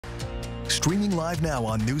Streaming live now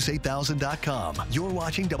on News8000.com. You're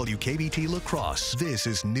watching WKBT La Crosse. This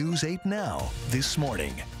is News 8 Now, this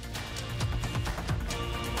morning.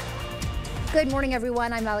 Good morning,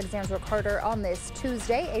 everyone. I'm Alexandra Carter on this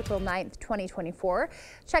Tuesday, April 9th, 2024.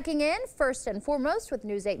 Checking in first and foremost with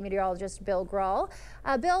News 8 meteorologist Bill Grahl.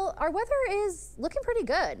 Bill, our weather is looking pretty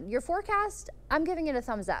good. Your forecast, I'm giving it a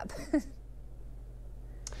thumbs up.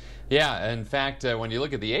 Yeah, in fact, when you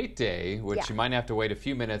look at the 8-day, which you might have to wait a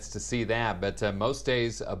few minutes to see that, but most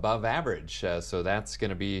days above average. So that's going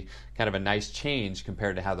to be kind of a nice change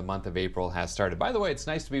compared to how the month of April has started. By the way, it's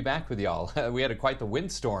nice to be back with y'all. We had quite the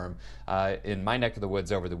windstorm in my neck of the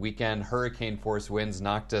woods over the weekend. Hurricane force winds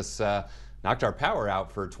knocked our power out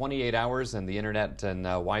for 28 hours and the internet and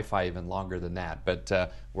Wi-Fi even longer than that. But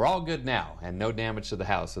we're all good now and no damage to the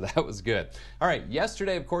house, so that was good. All right,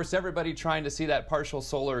 yesterday, of course, everybody trying to see that partial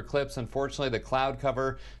solar eclipse. Unfortunately, the cloud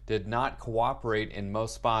cover did not cooperate in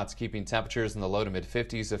most spots, keeping temperatures in the low to mid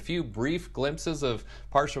 50s. A few brief glimpses of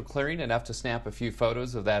partial clearing, enough to snap a few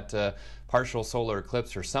photos of that partial solar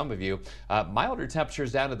eclipse for some of you. Milder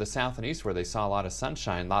temperatures down to the south and east where they saw a lot of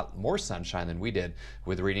sunshine, a lot more sunshine than we did,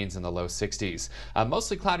 with readings in the low 60s.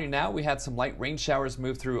 Mostly cloudy now. We had some light rain showers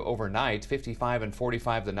move through overnight, 55 and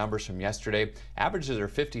 45 the numbers from yesterday. Averages are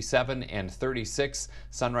 57 and 36.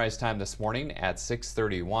 Sunrise time this morning at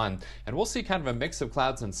 6:31. And we'll see kind of a mix of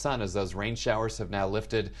clouds and sun as those rain showers have now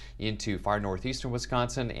lifted into far northeastern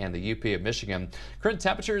Wisconsin and the UP of Michigan. Current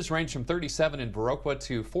temperatures range from 37 in Viroqua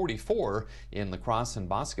to 44 in La Crosse and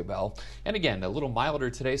Boscobel. And again, a little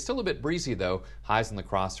milder today, still a bit breezy though. Highs in La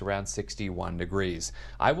Crosse around 61 degrees.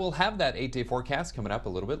 I will have that 8-day forecast coming up a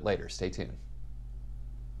little bit later. Stay tuned.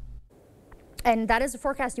 And that is a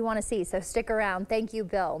forecast you want to see, so stick around. Thank you,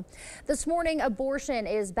 Bill. This morning, abortion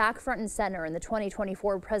is back front and center in the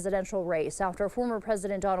 2024 presidential race after former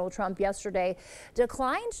President Donald Trump yesterday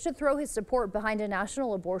declined to throw his support behind a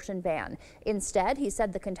national abortion ban. Instead, he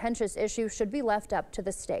said the contentious issue should be left up to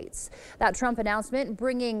the states. That Trump announcement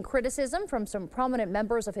bringing criticism from some prominent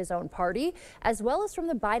members of his own party, as well as from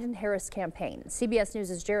the Biden-Harris campaign. CBS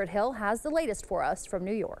News' Jared Hill has the latest for us from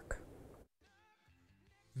New York.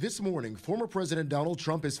 This morning, former President Donald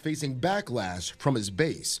Trump is facing backlash from his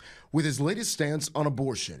base with his latest stance on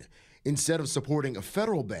abortion. Instead of supporting a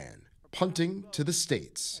federal ban, punting to the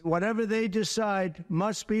states. Whatever they decide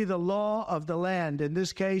must be the law of the land. In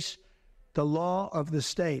this case, the law of the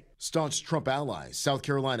state. Staunch Trump ally, South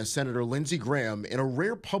Carolina Senator Lindsey Graham, in a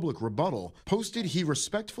rare public rebuttal, posted he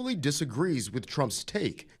respectfully disagrees with Trump's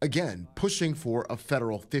take, again pushing for a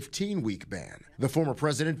federal 15-week ban. The former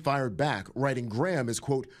president fired back, writing Graham is,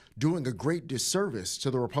 quote, doing a great disservice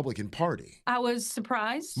to the Republican Party. I was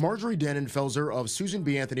surprised. Marjorie Dannenfelser of Susan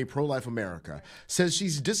B. Anthony Pro-Life America says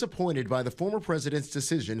she's disappointed by the former president's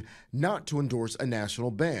decision not to endorse a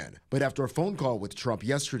national ban. But after a phone call with Trump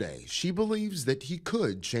yesterday, she believes that he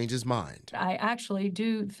could change his mind. I actually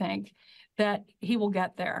do think that he will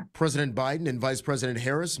get there. President Biden and Vice President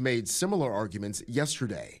Harris made similar arguments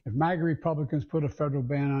yesterday. If MAGA Republicans put a federal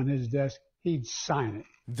ban on his desk, he'd sign it.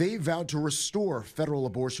 They vowed to restore federal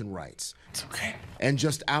abortion rights. It's okay. And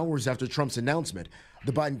just hours after Trump's announcement,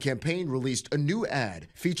 the Biden campaign released a new ad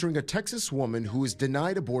featuring a Texas woman who was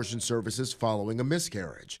denied abortion services following a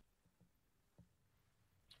miscarriage.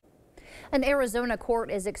 An Arizona court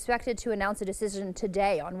is expected to announce a decision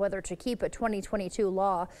today on whether to keep a 2022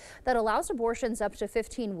 law that allows abortions up to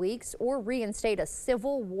 15 weeks or reinstate a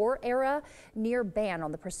Civil War era near ban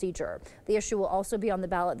on the procedure. The issue will also be on the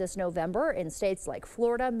ballot this November in states like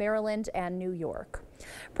Florida, Maryland, and New York.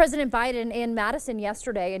 President Biden in Madison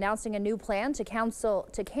yesterday announcing a new plan to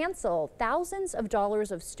cancel thousands of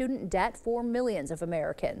dollars of student debt for millions of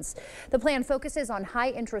Americans. The plan focuses on high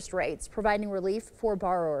interest rates, providing relief for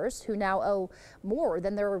borrowers who now owe more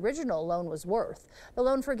than their original loan was worth. The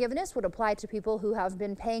loan forgiveness would apply to people who have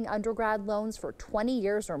been paying undergrad loans for 20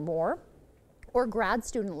 years or more, or grad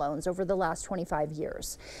student loans over the last 25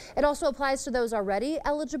 years. It also applies to those already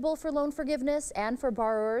eligible for loan forgiveness and for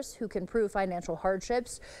borrowers who can prove financial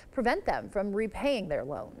hardships prevent them from repaying their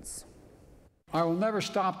loans. I will never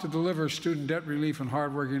stop to deliver student debt relief on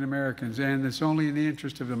hardworking Americans, and it's only in the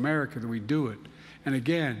interest of America that we do it. And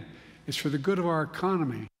again, it's for the good of our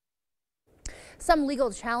economy. Some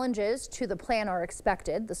legal challenges to the plan are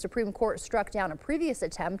expected. The Supreme Court struck down a previous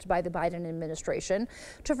attempt by the Biden administration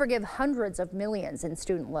to forgive hundreds of millions in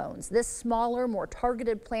student loans. This smaller, more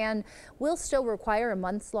targeted plan will still require a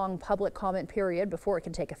months-long public comment period before it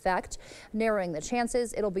can take effect, narrowing the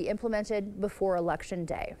chances it'll be implemented before Election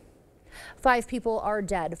Day. 5 people are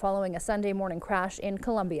dead following a Sunday morning crash in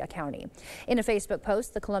Columbia County. In a Facebook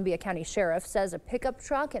post, the Columbia County Sheriff says a pickup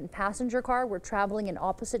truck and passenger car were traveling in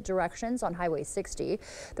opposite directions on Highway 60.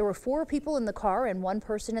 There were 4 people in the car and 1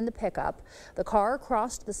 person in the pickup. The car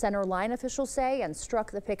crossed the center line, officials say, and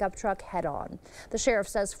struck the pickup truck head on. The sheriff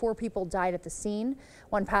says 4 people died at the scene.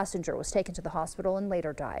 1 passenger was taken to the hospital and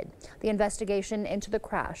later died. The investigation into the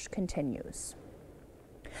crash continues.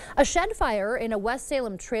 A shed fire in a West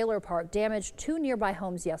Salem trailer park damaged 2 nearby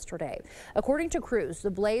homes yesterday. According to crews, the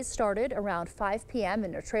blaze started around 5 p.m.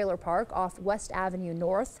 in a trailer park off West Avenue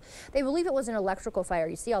North. They believe it was an electrical fire.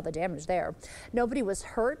 You see all the damage there. Nobody was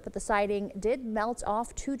hurt, but the siding did melt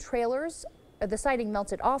off 2 trailers. The siding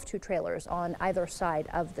melted off 2 trailers on either side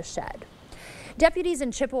of the shed. Deputies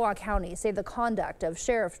in Chippewa County say the conduct of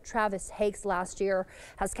Sheriff Travis Hakes last year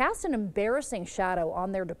has cast an embarrassing shadow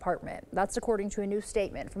on their department. That's according to a new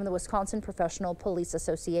statement from the Wisconsin Professional Police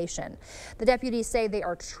Association. The deputies say they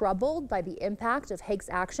are troubled by the impact of Hakes'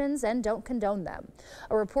 actions and don't condone them.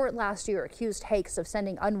 A report last year accused Hakes of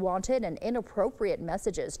sending unwanted and inappropriate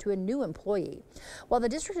messages to a new employee. While the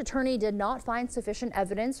district attorney did not find sufficient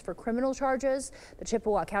evidence for criminal charges, the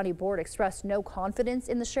Chippewa County Board expressed no confidence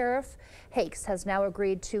in the sheriff. Hakes has now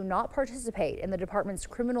agreed to not participate in the department's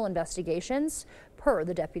criminal investigations, per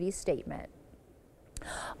the deputy's statement.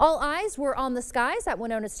 All eyes were on the skies at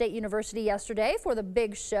Winona State University yesterday for the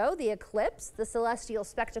big show, the eclipse. The celestial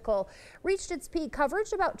spectacle reached its peak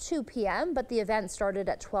coverage about 2 p.m., but the event started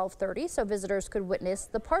at 12:30, so visitors could witness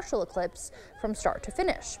the partial eclipse from start to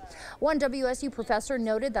finish. One WSU professor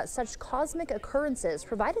noted that such cosmic occurrences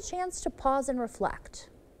provide a chance to pause and reflect.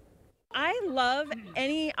 I love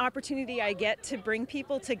any opportunity I get to bring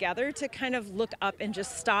people together to kind of look up and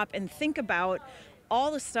just stop and think about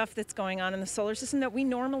all the stuff that's going on in the solar system that we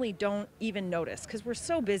normally don't even notice because we're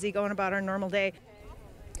so busy going about our normal day.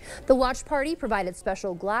 The watch party provided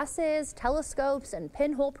special glasses, telescopes, and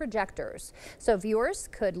pinhole projectors so viewers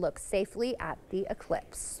could look safely at the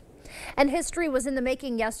eclipse. And history was in the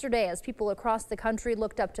making yesterday as people across the country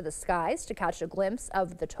looked up to the skies to catch a glimpse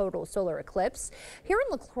of the total solar eclipse. Here in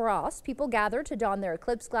La Crosse, people gathered to don their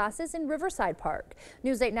eclipse glasses in Riverside Park.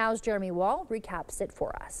 News 8 Now's Jeremy Wall recaps it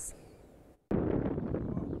for us.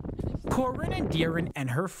 Corinna Deeren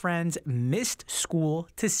and her friends missed school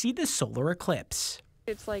to see the solar eclipse.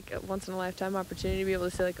 It's like a once-in-a-lifetime opportunity to be able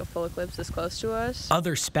to see like a full eclipse this close to us.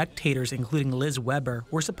 Other spectators, including Liz Weber,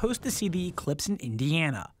 were supposed to see the eclipse in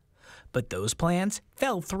Indiana. But those plans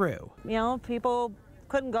fell through. You know, people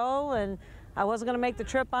couldn't go and I wasn't going to make the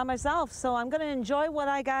trip by myself, so I'm going to enjoy what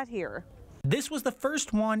I got here. This was the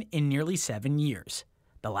first one in nearly 7 years.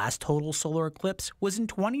 The last total solar eclipse was in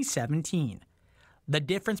 2017. The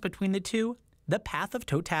difference between the two, the path of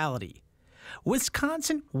totality.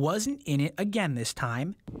 Wisconsin wasn't in it again this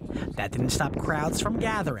time. That didn't stop crowds from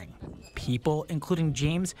gathering. People, including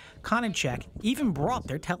James Konachek, even brought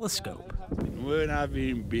their telescope. We're not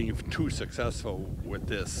being too successful with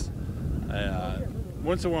this.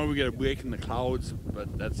 Once in a while we get a break in the clouds,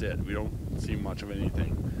 but that's it. We don't see much of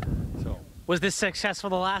anything. So. Was this successful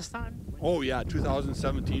the last time? Oh yeah,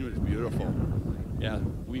 2017 was beautiful. Yeah,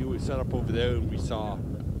 we were set up over there and we saw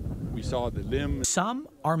the limb. Some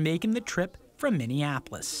are making the trip from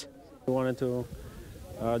Minneapolis. We wanted to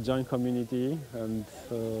join community and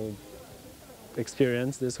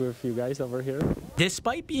experience this with you guys over here.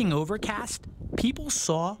 Despite being overcast, people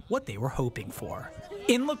saw what they were hoping for.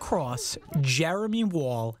 In La Crosse, Jeremy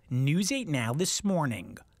Wall, News 8 Now This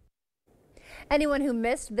Morning. Anyone who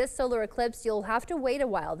missed this solar eclipse, you'll have to wait a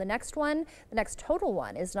while. The next total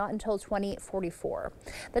one, is not until 2044.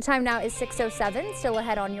 The time now is 6:07. Still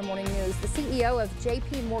ahead on your morning news, the CEO of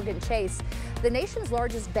JP Morgan Chase, the nation's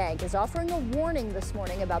largest bank, is offering a warning this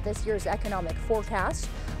morning about this year's economic forecast.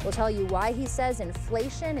 We'll tell you why he says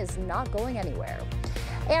inflation is not going anywhere.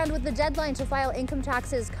 And with the deadline to file income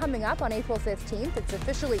taxes coming up on April 15th, it's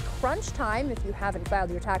officially crunch time if you haven't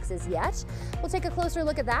filed your taxes yet. We'll take a closer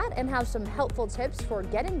look at that and have some helpful tips for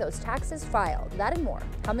getting those taxes filed. That and more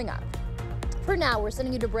coming up. For now, we're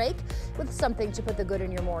sending you to break with something to put the good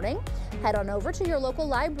in your morning. Head on over to your local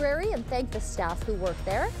library and thank the staff who work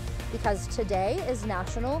there, because today is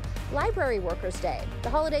National Library Workers Day. The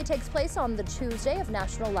holiday takes place on the Tuesday of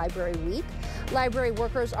National Library Week. Library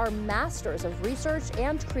workers are masters of research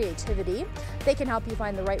and creativity. They can help you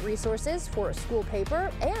find the right resources for a school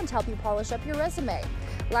paper and help you polish up your resume.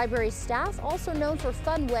 Library staff also known for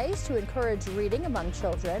fun ways to encourage reading among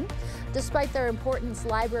children. Despite their importance,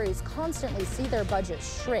 libraries constantly see their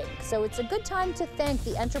budgets shrink, so it's a good time to thank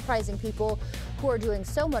the enterprising people who are doing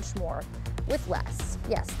so much more with less.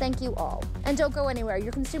 Yes, thank you all. And don't go anywhere.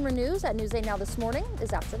 Your consumer news at News 8 Now this morning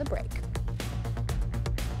is after the break.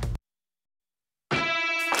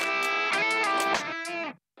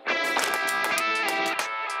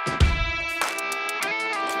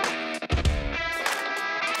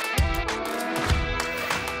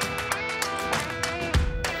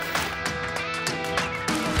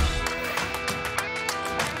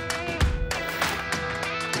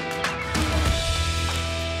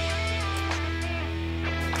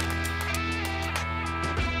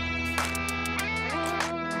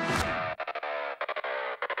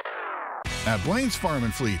 At Blaine's Farm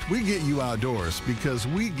and Fleet, we get you outdoors because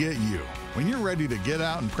we get you. When you're ready to get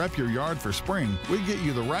out and prep your yard for spring, we get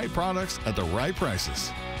you the right products at the right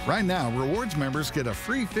prices. Right now, Rewards members get a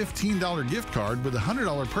free $15 gift card with a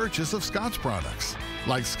 $100 purchase of Scotts products.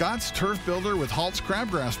 Like Scotts Turf Builder with Halt's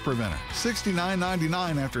Crabgrass Preventer,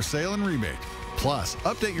 $69.99 after sale and rebate. Plus,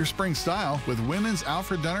 update your spring style with women's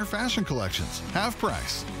Alfred Dunner fashion collections, half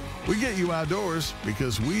price. We get you outdoors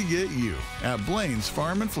because we get you at Blaine's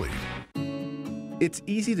Farm and Fleet. It's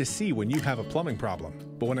easy to see when you have a plumbing problem,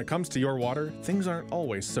 but when it comes to your water, things aren't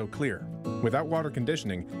always so clear. Without water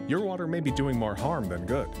conditioning, your water may be doing more harm than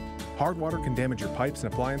good. Hard water can damage your pipes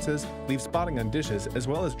and appliances, leave spotting on dishes, as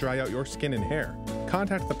well as dry out your skin and hair.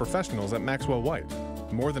 Contact the professionals at Maxwell White.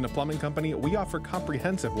 More than a plumbing company, we offer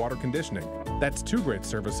comprehensive water conditioning. That's 2 great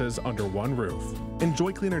services under one roof.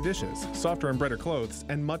 Enjoy cleaner dishes, softer and brighter clothes,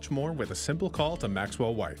 and much more with a simple call to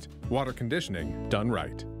Maxwell White. Water conditioning done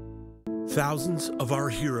right. Thousands of our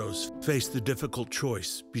heroes face the difficult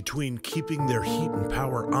choice between keeping their heat and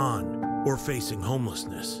power on or facing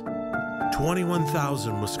homelessness.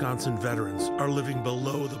 21,000 Wisconsin veterans are living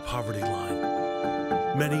below the poverty line,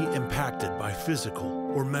 many impacted by physical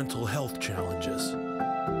or mental health challenges.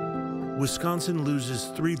 Wisconsin loses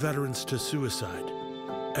 3 veterans to suicide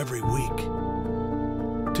every week.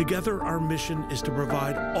 Together, our mission is to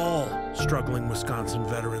provide all struggling Wisconsin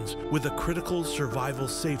veterans with a critical survival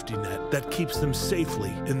safety net that keeps them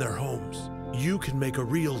safely in their homes. You can make a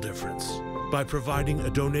real difference by providing a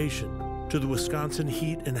donation to the Wisconsin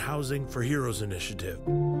Heat and Housing for Heroes initiative,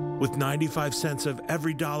 with 95 cents of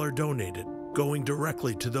every dollar donated going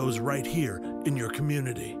directly to those right here in your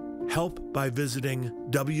community. Help by visiting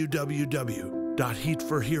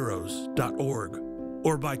www.heatforheroes.org.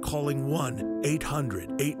 or by calling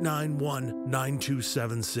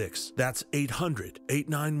 1-800-891-9276. That's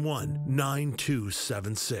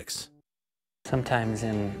 800-891-9276. Sometimes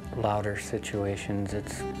in louder situations,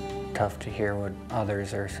 it's tough to hear what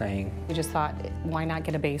others are saying. We just thought, why not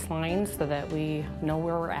get a baseline so that we know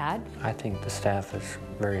where we're at? I think the staff is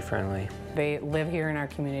very friendly. They live here in our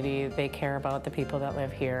community. They care about the people that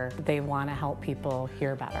live here. They want to help people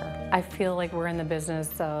hear better. I feel like we're in the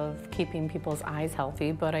business of keeping people's eyes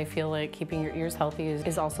healthy, but I feel like keeping your ears healthy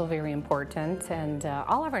is also very important, and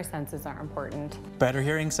all of our senses are important. Better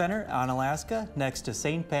Hearing Center on Alaska, next to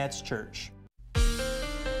St. Pat's Church.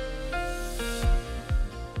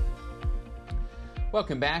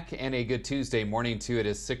 Welcome back and a good Tuesday morning to it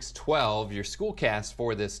is 6:12. Your schoolcast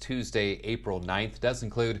for this Tuesday, April 9th does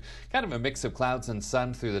include kind of a mix of clouds and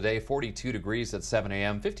sun through the day. 42 degrees at 7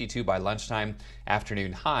 a.m., 52 by lunchtime,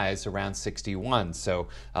 afternoon highs around 61. So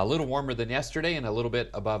a little warmer than yesterday and a little bit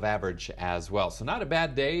above average as well. So not a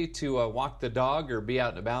bad day to walk the dog or be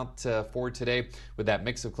out and about for today with that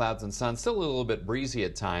mix of clouds and sun. Still a little bit breezy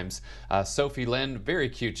at times. Sophie Lynn, very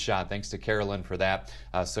cute shot. Thanks to Carolyn for that.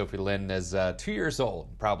 Sophie Lynn is 2 years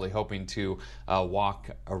old, probably hoping to walk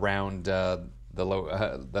around the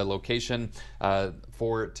location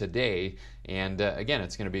for today. And again,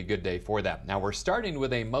 it's going to be a good day for that. Now we're starting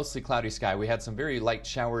with a mostly cloudy sky. We had some very light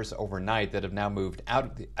showers overnight that have now moved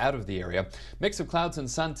out of the area. Mix of clouds and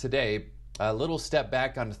sun today. A little step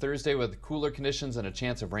back on Thursday with cooler conditions and a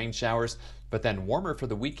chance of rain showers, but then warmer for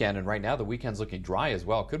the weekend. And right now the weekend's looking dry as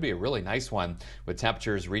well. Could be a really nice one with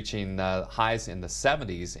temperatures reaching highs in the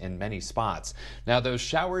 70s in many spots. Now those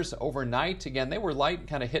showers overnight, again, they were light and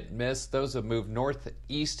kind of hit and miss. Those have moved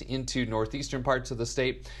northeast into northeastern parts of the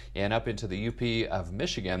state and up into the UP of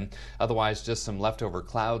Michigan. Otherwise, just some leftover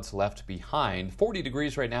clouds left behind. 40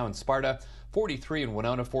 degrees right now in Sparta, 43 in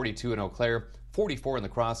Winona, 42 in Eau Claire, 44 in La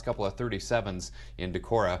Crosse, a couple of 37s in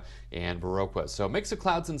Decorah and Viroqua. So mix of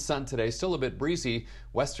clouds and sun today, still a bit breezy.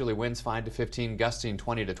 Westerly winds 5 to 15, gusting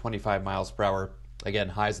 20 to 25 miles per hour. Again,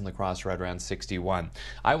 highs in La Crosse right around 61.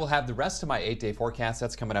 I will have the rest of my 8-day forecast.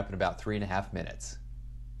 That's coming up in about 3.5 minutes.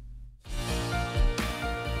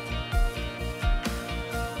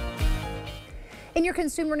 In your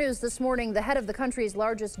consumer news this morning, the head of the country's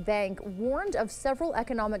largest bank warned of several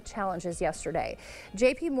economic challenges yesterday.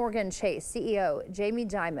 JP Morgan Chase CEO Jamie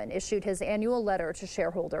Dimon issued his annual letter to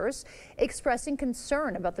shareholders, expressing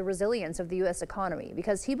concern about the resilience of the U.S. economy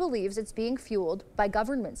because he believes it's being fueled by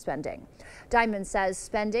government spending. Dimon says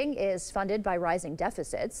spending is funded by rising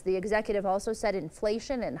deficits. The executive also said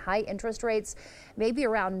inflation and high interest rates may be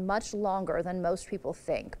around much longer than most people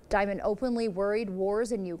think. Dimon openly worried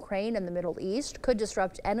wars in Ukraine and the Middle East could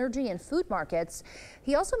disrupt energy and food markets.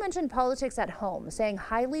 He also mentioned politics at home, saying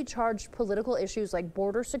highly charged political issues like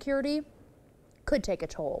border security could take a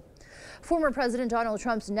toll. Former President Donald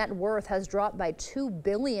Trump's net worth has dropped by $2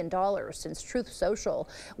 billion since Truth Social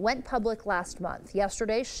went public last month.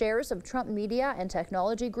 Yesterday, shares of Trump Media and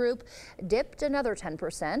Technology Group dipped another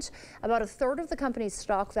 10%. About a third of the company's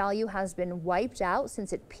stock value has been wiped out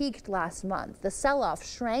since it peaked last month. The sell-off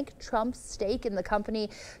shrank Trump's stake in the company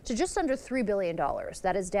to just under $3 billion.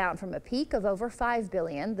 That is down from a peak of over $5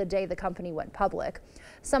 billion the day the company went public.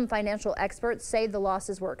 Some financial experts say the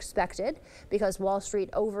losses were expected because Wall Street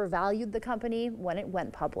overvalued the company when it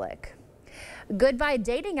went public. Goodbye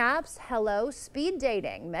dating apps. Hello, speed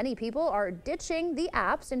dating. Many people are ditching the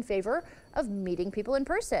apps in favor of meeting people in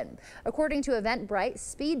person. According to Eventbrite,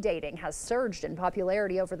 speed dating has surged in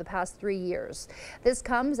popularity over the past 3 years. This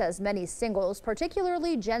comes as many singles,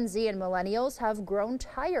 particularly Gen Z and millennials, have grown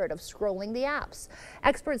tired of scrolling the apps.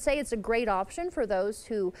 Experts say it's a great option for those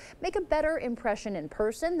who make a better impression in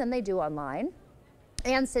person than they do online.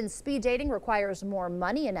 And since speed dating requires more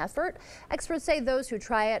money and effort, experts say those who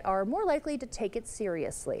try it are more likely to take it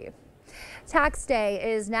seriously. Tax day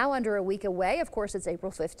is now under a week away. Of course, it's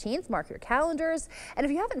April 15th. Mark your calendars. And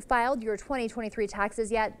if you haven't filed your 2023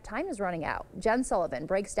 taxes yet, time is running out. Jen Sullivan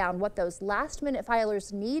breaks down what those last-minute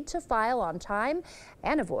filers need to file on time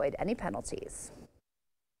and avoid any penalties.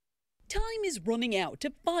 Time is running out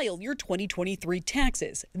to file your 2023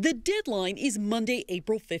 taxes. The deadline is Monday,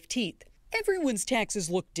 April 15th. Everyone's taxes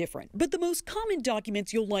look different, but the most common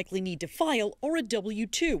documents you'll likely need to file are a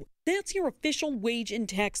W-2. That's your official wage and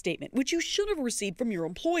tax statement, which you should have received from your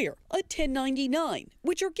employer. A 1099,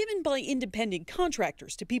 which are given by independent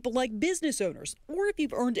contractors to people like business owners, or if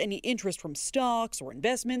you've earned any interest from stocks or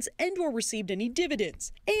investments and or received any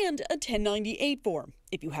dividends. And a 1098 form,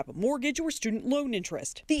 if you have a mortgage or student loan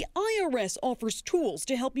interest. The IRS offers tools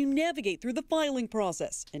to help you navigate through the filing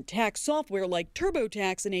process, and tax software like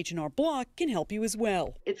TurboTax and H&R Block can help you as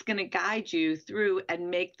well. It's going to guide you through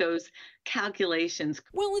and make those calculations.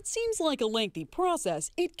 Well, it seems like a lengthy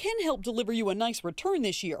process. It can help deliver you a nice return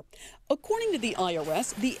this year. According to the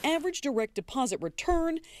IRS, the average direct deposit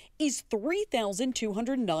return is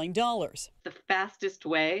 $3,209. The fastest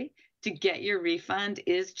way to get your refund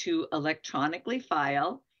is to electronically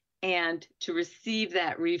file and to receive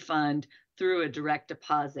that refund through a direct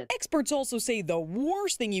deposit. Experts also say the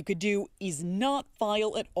worst thing you could do is not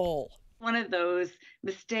file at all. One of those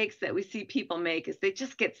mistakes that we see people make is they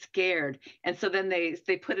just get scared. And so then they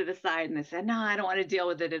put it aside and they say, no, I don't want to deal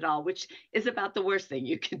with it at all, which is about the worst thing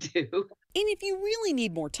you can do. And if you really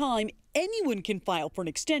need more time, anyone can file for an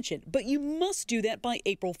extension, but you must do that by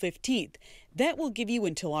April 15th. That will give you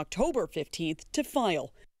until October 15th to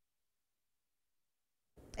file.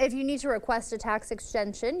 If you need to request a tax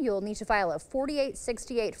extension, you'll need to file a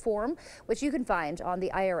 4868 form, which you can find on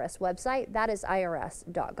the IRS website. That is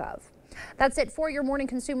irs.gov. That's it for your morning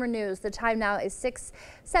consumer news. The time now is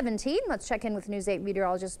 6:17. Let's check in with News 8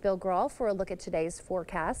 meteorologist Bill Grahl for a look at today's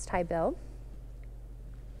forecast. Hi, Bill.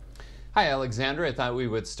 Hi, Alexandra. I thought we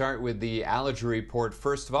would start with the allergy report.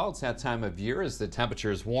 First of all, it's that time of year as the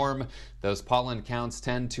temperature is warm. Those pollen counts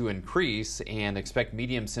tend to increase, and expect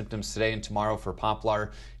medium symptoms today and tomorrow for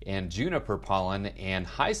poplar and juniper pollen, and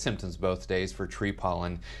high symptoms both days for tree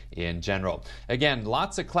pollen in general. Again,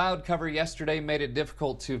 lots of cloud cover yesterday made it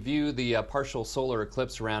difficult to view the partial solar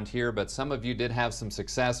eclipse around here, but some of you did have some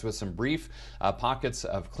success with some brief pockets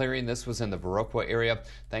of clearing. This was in the Viroqua area.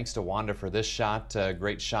 Thanks to Wanda for this shot.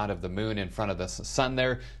 Great shot of the moon in front of the sun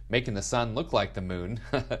there, making the sun look like the moon.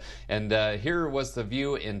 And here was the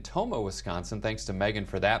view in Tomah, Wisconsin. Thanks to Megan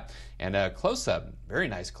for that. And a close-up, very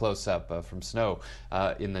nice close-up from snow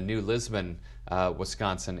in the New Lisbon,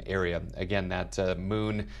 Wisconsin area. Again, that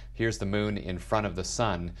moon, here's the moon in front of the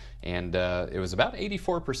sun. And it was about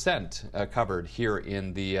 84% covered here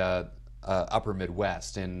in the upper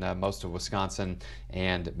Midwest in most of Wisconsin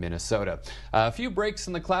and Minnesota. A few breaks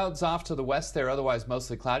in the clouds off to the west there, otherwise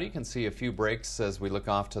mostly cloudy. You can see a few breaks as we look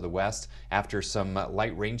off to the west after some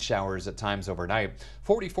light rain showers at times overnight.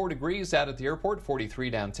 44 degrees out at the airport, 43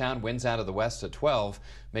 downtown, winds out of the west at 12,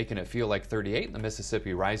 making it feel like 38 in the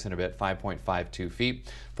Mississippi, rising a bit, 5.52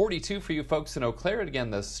 feet. 42 for you folks in Eau Claire. Again,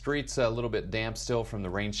 the streets a little bit damp still from the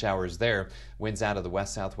rain showers there. Winds out of the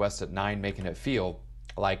west-southwest at 9, making it feel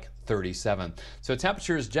like 37. So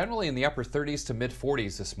temperatures generally in the upper 30s to mid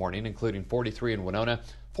 40s this morning, including 43 in Winona,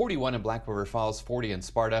 41 in Black River Falls, 40 in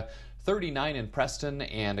Sparta, 39 in Preston,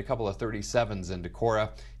 and a couple of 37s in Decorah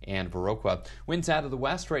and Viroqua. Winds out of the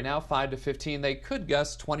west right now, 5 to 15. They could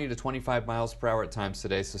gust 20 to 25 miles per hour at times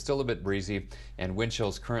today, so still a bit breezy, and wind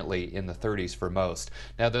chills currently in the 30s for most.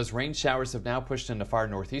 Now, those rain showers have now pushed into far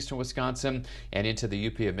northeastern Wisconsin and into the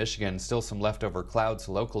UP of Michigan. Still some leftover clouds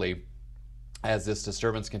locally as this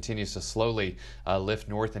disturbance continues to slowly lift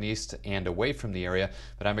north and east and away from the area.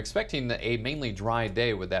 But I'm expecting a mainly dry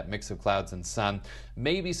day with that mix of clouds and sun.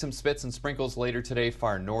 Maybe some spits and sprinkles later today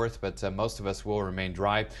far north, but most of us will remain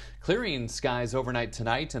dry. Clearing skies overnight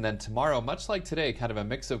tonight, and then tomorrow, much like today, kind of a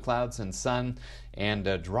mix of clouds and sun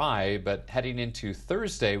and dry. But heading into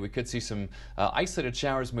Thursday, we could see some isolated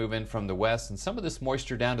showers move in from the west, and some of this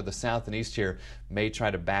moisture down to the south and east here may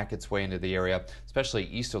try to back its way into the area, especially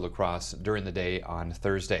east of La Crosse during the day on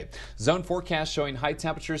Thursday. Zone forecast showing high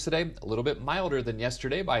temperatures today, a little bit milder than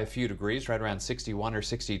yesterday by a few degrees, right around 61 or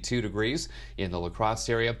 62 degrees in the La Crosse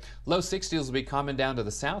area. Low 60s will be coming down to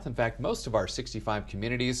the south. In fact, most of our 65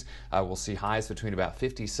 communities will see highs between about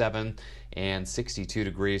 57 and 62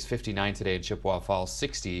 degrees, 59 today in Chippewa Falls,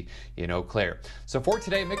 60 in Eau Claire. So for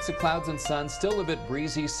today, mix of clouds and sun, still a bit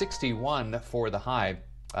breezy, 61 for the high.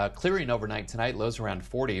 Clearing overnight tonight, lows around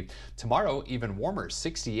 40. Tomorrow, even warmer,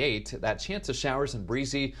 68. That chance of showers and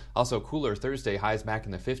breezy. Also cooler Thursday, highs back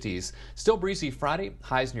in the 50s. Still breezy Friday,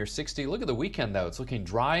 highs near 60. Look at the weekend, though. It's looking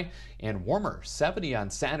dry and warmer. 70 on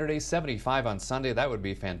Saturday, 75 on Sunday. That would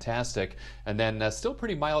be fantastic. And then still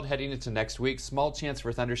pretty mild heading into next week. Small chance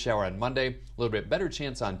for thundershower on Monday. A little bit better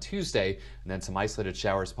chance on Tuesday. And then some isolated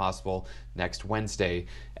showers possible next Wednesday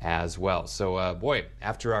as well. So, boy,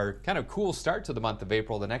 after our kind of cool start to the month of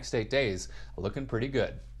April, the next 8 days looking pretty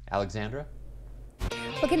good. Alexandra?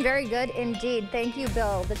 Looking very good indeed. Thank you,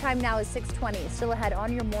 Bill. The time now is 6:20. Still ahead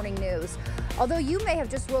on your morning news. Although you may have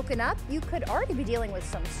just woken up, you could already be dealing with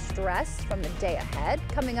some stress from the day ahead.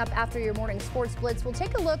 Coming up after your morning sports blitz, we'll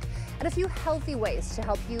take a look at a few healthy ways to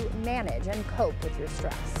help you manage and cope with your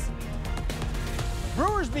stress.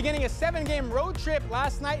 Brewers beginning a 7-game road trip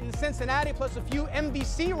last night in Cincinnati, plus a few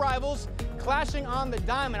MVC rivals clashing on the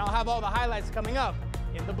diamond. I'll have all the highlights coming up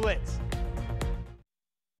in the Blitz.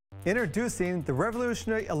 Introducing the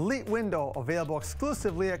revolutionary Elite Window, available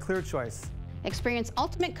exclusively at Clear Choice. Experience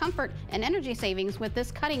ultimate comfort and energy savings with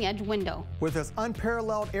this cutting-edge window. With its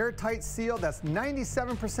unparalleled airtight seal that's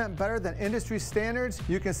 97% better than industry standards,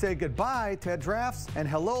 you can say goodbye to drafts and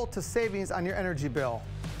hello to savings on your energy bill.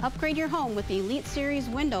 Upgrade your home with the Elite Series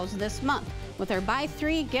windows this month with our buy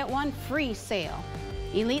 3, get 1 free sale.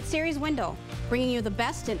 Elite Series window, bringing you the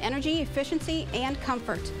best in energy, efficiency, and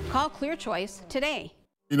comfort. Call Clear Choice today.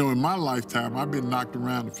 You know, in my lifetime, I've been knocked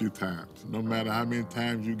around a few times. No matter how many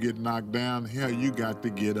times you get knocked down, hell, you got to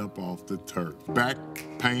get up off the turf. Back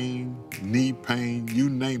pain, knee pain, you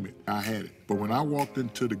name it, I had it. But when I walked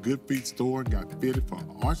into the Good Feet store and got fitted for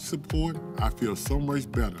arch support, I feel so much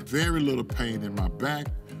better. Very little pain in my back.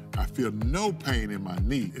 I feel no pain in my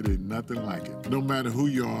knee. It is nothing like it. No matter who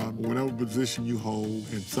you are, whatever position you hold,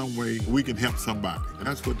 in some way, we can help somebody. And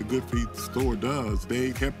that's what the Good Feet store does.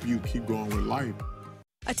 They help you keep going with life.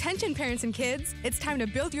 Attention parents and kids, it's time to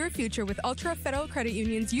build your future with Ultra Federal Credit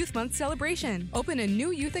Union's Youth Month celebration. Open a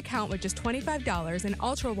new youth account with just $25 and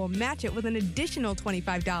Ultra will match it with an additional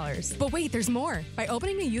 $25. But wait, there's more. By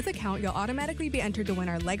opening a youth account, you'll automatically be entered to win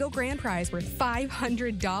our Lego Grand Prize worth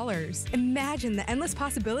 $500. Imagine the endless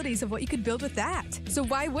possibilities of what you could build with that. So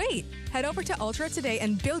why wait? Head over to Ultra today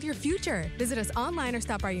and build your future. Visit us online or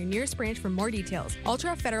stop by your nearest branch for more details.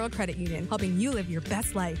 Ultra Federal Credit Union, helping you live your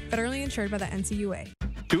best life. Federally insured by the NCUA.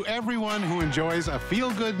 To everyone who enjoys a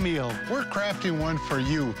feel-good meal, we're crafting one for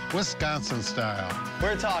you, Wisconsin style.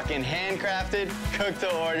 We're talking handcrafted, cooked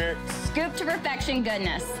to order, scoop to perfection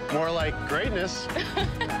goodness. More like greatness.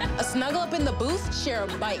 A snuggle up in the booth, share a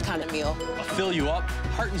bite kind of meal. A fill you up,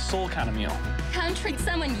 heart and soul kind of meal. Come treat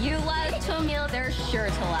someone you love to a meal they're sure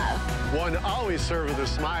to love. One always served with a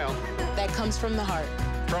smile. That comes from the heart.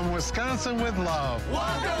 From Wisconsin with love.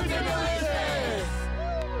 Welcome to Delicious!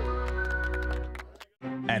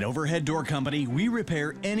 At Overhead Door Company, we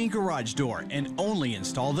repair any garage door and only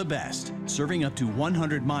install the best. Serving up to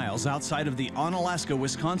 100 miles outside of the Onalaska,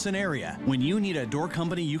 Wisconsin area. When you need a door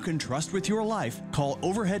company you can trust with your life, call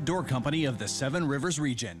Overhead Door Company of the Seven Rivers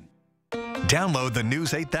region. Download the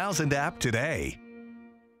News 8000 app today.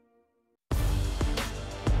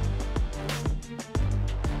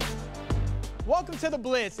 Welcome to the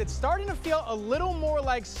Blitz. It's starting to feel a little more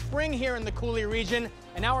like spring here in the Coulee region,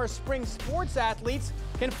 and now our spring sports athletes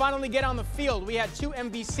can finally get on the field. We had two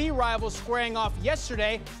MVC rivals squaring off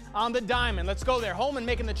yesterday on the diamond. Let's go there. Holman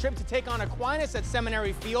making the trip to take on Aquinas at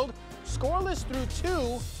Seminary Field. Scoreless through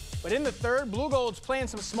 2, but in the third, Blue Gold's playing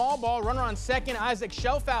some small ball. Runner on second, Isaac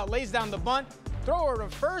Shelfout lays down the bunt. Thrower to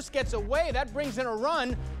first gets away. That brings in a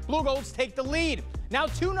run. Blue Golds take the lead. Now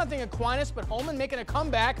 2-0 Aquinas, but Holman making a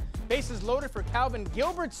comeback. Bases loaded for Calvin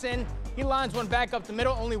Gilbertson. He lines one back up the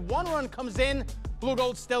middle. Only one run comes in. Blue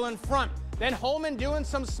Gold still in front. Then Holman doing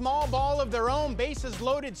some small ball of their own. Bases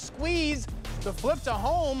loaded, squeeze. The flip to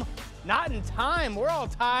home. Not in time. We're all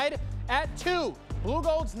tied at 2. Blue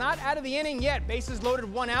Gold's not out of the inning yet. Bases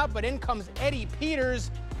loaded, one out, but in comes Eddie Peters.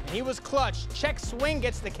 And he was clutch. Check swing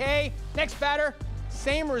gets the K. Next batter,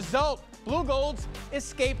 same result. Blue Golds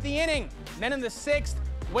escape the inning. Then in the 6th,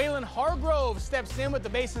 Waylon Hargrove steps in with the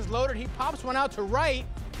bases loaded. He pops one out to right.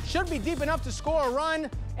 Should be deep enough to score a run,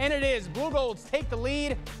 and it is. Blue Golds take the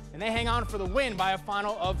lead, and they hang on for the win by a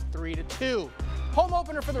final of 3-2. Home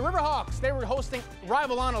opener for the Riverhawks. They were hosting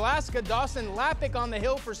rival Onalaska. Dawson Lappick on the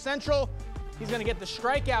hill for Central. He's going to get the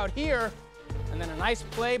strikeout here. And then a nice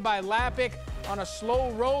play by Lappick on a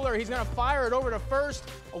slow roller. He's going to fire it over to first.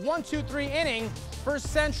 A 1-2-3 inning for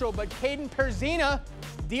Central, but Caden Perzina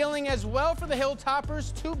dealing as well for the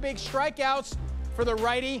Hilltoppers. 2 big strikeouts for the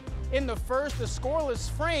righty in the first, a scoreless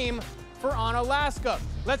frame for Onalaska.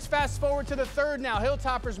 Let's fast forward to the third now.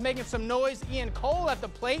 Hilltoppers making some noise. Ian Cole at the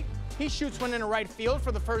plate. He shoots one into right field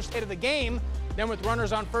for the first hit of the game. Then with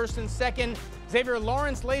runners on first and second, Xavier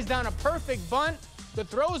Lawrence lays down a perfect bunt. The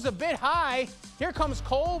throw's a bit high. Here comes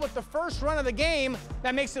Cole with the first run of the game.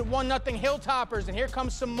 That makes it 1-0 Hilltoppers. And here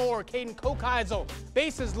comes some more. Caden Kokeisel,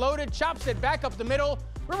 bases loaded, chops it back up the middle.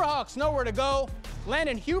 Riverhawks nowhere to go.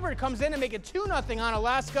 Landon Hubert comes in and make it 2-0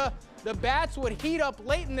 Onalaska. The bats would heat up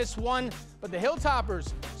late in this one, but the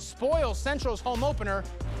Hilltoppers spoil Central's home opener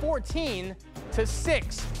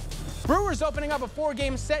 14-6. Brewers opening up a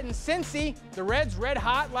 4-game set in Cincy. The Reds red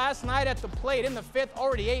hot last night at the plate in the 5th,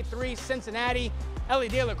 already 8-3 Cincinnati. Ellie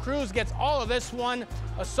De La Cruz gets all of this one.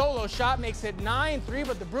 A solo shot makes it 9-3,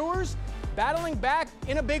 but the Brewers battling back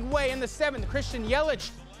in a big way in the 7th. Christian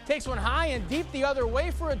Yelich takes one high and deep the other way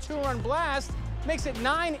for a 2-run blast. Makes it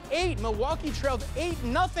 9-8. Milwaukee trailed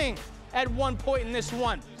 8-0 at one point in this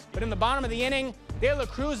one. But in the bottom of the inning, De La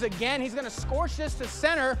Cruz again. He's going to scorch this to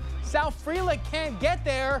center. Sal Frelick can't get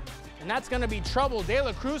there, and that's going to be trouble. De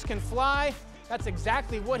La Cruz can fly. That's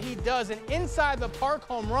exactly what he does. An inside the park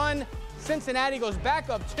home run. Cincinnati goes back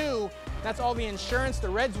up 2. That's all the insurance the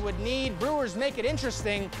Reds would need. Brewers make it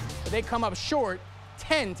interesting, but they come up short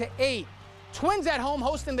 10-8. Twins at home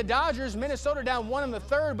hosting the Dodgers. Minnesota down 1 in the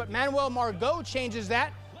 3rd, but Manuel Margot changes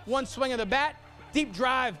that. One swing of the bat, deep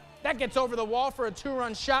drive. That gets over the wall for a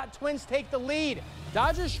 2-run shot. Twins take the lead.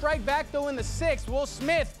 Dodgers strike back though in the 6th. Will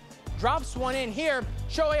Smith drops one in here.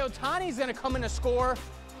 Shohei Ohtani's going to come in to score.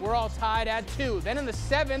 We're all tied at 2. Then in the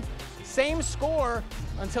 7th, same score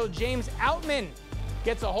until James Outman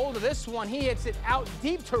gets a hold of this one. He hits it out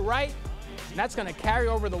deep to right, and that's going to carry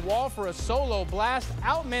over the wall for a solo blast.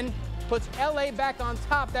 Outman puts LA back on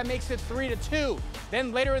top. That makes it 3-2.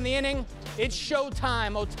 Then later in the inning, it's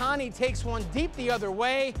showtime. Ohtani takes one deep the other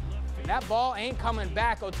way, and that ball ain't coming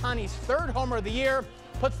back. Ohtani's 3rd homer of the year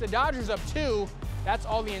puts the Dodgers up 2. That's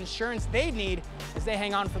all the insurance they need as they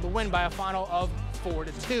hang on for the win by a final of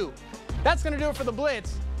 4-2. That's going to do it for the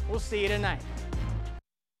Blitz. We'll see you tonight.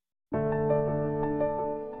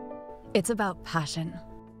 It's about passion.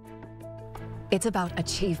 It's about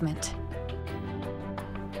achievement.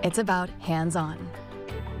 It's about hands-on.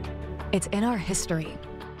 It's in our history.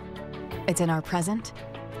 It's in our present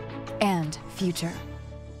and future.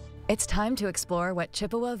 It's time to explore what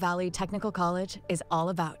Chippewa Valley Technical College is all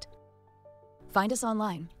about. Find us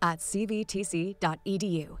online at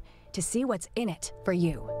cvtc.edu to see what's in it for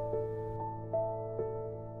you.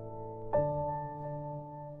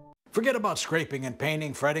 Forget about scraping and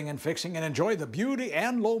painting, fretting and fixing, and enjoy the beauty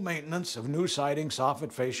and low maintenance of new siding,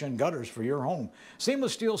 soffit, fascia, and gutters for your home.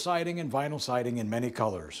 Seamless steel siding and vinyl siding in many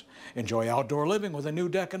colors. Enjoy outdoor living with a new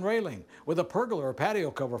deck and railing, with a pergola or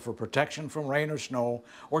patio cover for protection from rain or snow,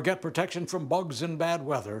 or get protection from bugs and bad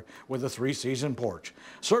weather with a 3-season porch.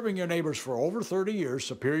 Serving your neighbors for over 30 years,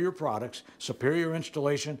 superior products, superior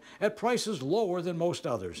installation, at prices lower than most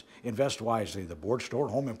others. Invest wisely. The Board Store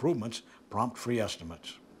Home Improvements, prompt free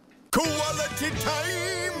estimates. Quality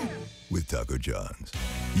time with Taco John's.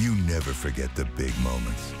 You never forget the big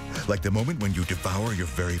moments. Like the moment when you devour your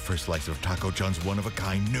very first slice of Taco John's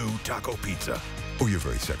one-of-a-kind new taco pizza. Or your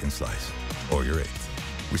very second slice. Or your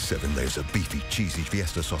 8th. With 7 layers of beefy, cheesy,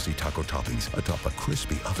 fiesta saucy taco toppings atop a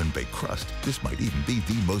crispy oven-baked crust, this might even be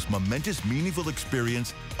the most momentous, meaningful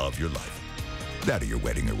experience of your life. That or your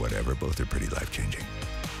wedding or whatever, both are pretty life-changing.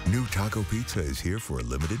 New taco pizza is here for a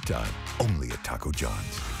limited time, only at Taco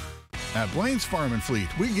John's. At Blaine's Farm and Fleet,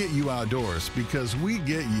 we get you outdoors because we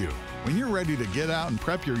get you. When you're ready to get out and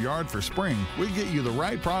prep your yard for spring, we get you the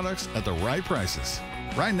right products at the right prices.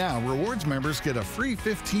 Right now, Rewards members get a free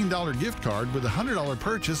 $15 gift card with a $100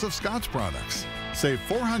 purchase of Scotts products. Save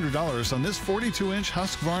 $400 on this 42-inch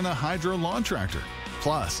Husqvarna Hydro lawn tractor.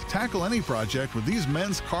 Plus, tackle any project with these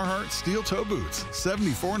men's Carhartt steel toe boots,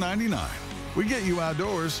 $74.99. We get you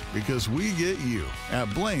outdoors because we get you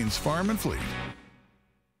at Blaine's Farm and Fleet.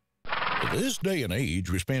 This day and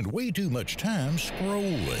age, we spend way too much time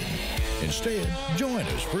scrolling. Instead, join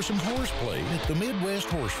us for some horseplay at the Midwest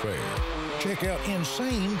Horse Fair. Check out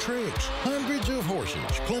insane tricks, hundreds of horses,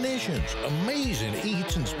 clinicians, amazing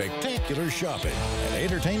eats, and spectacular shopping. And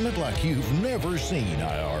entertainment like you've never seen,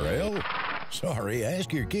 IRL. Sorry,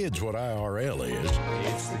 ask your kids what IRL is.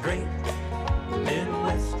 It's the great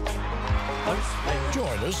Midwest Horse Fair.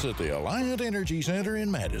 Join us at the Alliant Energy Center in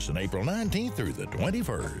Madison, April 19th through the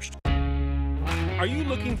 21st. Are you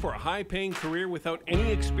looking for a high-paying career without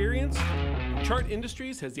any experience? Chart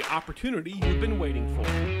Industries has the opportunity you've been waiting for.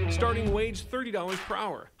 Starting wage $30 per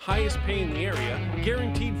hour, highest pay in the area,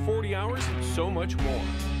 guaranteed 40 hours, and so much more.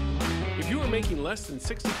 If you are making less than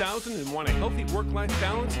 $60,000 and want a healthy work-life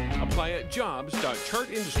balance, apply at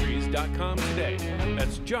jobs.chartindustries.com today.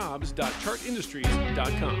 That's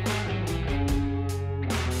jobs.chartindustries.com.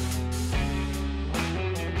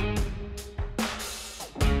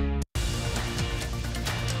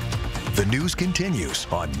 The news continues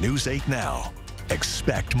on News 8 Now.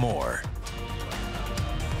 Expect more.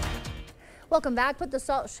 Welcome back. Put the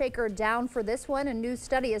salt shaker down for this one. A new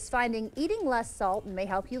study is finding eating less salt may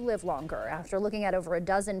help you live longer. After looking at over a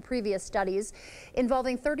dozen previous studies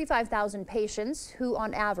involving 35,000 patients who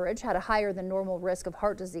on average had a higher than normal risk of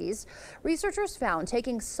heart disease, researchers found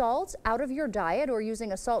taking salt out of your diet or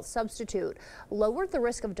using a salt substitute lowered the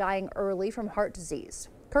risk of dying early from heart disease.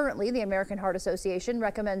 Currently, the American Heart Association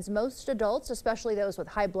recommends most adults, especially those with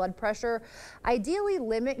high blood pressure, ideally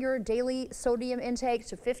limit your daily sodium intake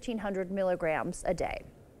to 1,500 milligrams a day.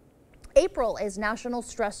 April is National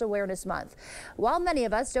Stress Awareness Month. While many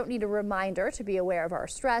of us don't need a reminder to be aware of our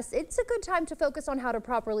stress, it's a good time to focus on how to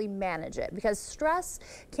properly manage it because stress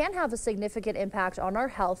can have a significant impact on our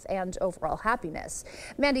health and overall happiness.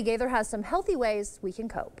 Mandy Gaither has some healthy ways we can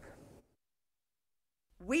cope.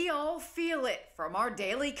 We all feel it, from our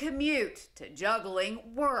daily commute to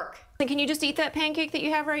juggling work. Can you just eat that pancake that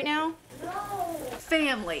you have right now? No.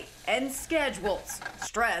 Family and schedules.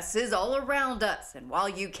 Stress is all around us, and while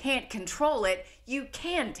you can't control it, you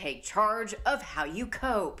can take charge of how you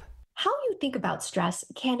cope. How you think about stress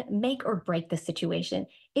can make or break the situation.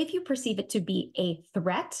 If you perceive it to be a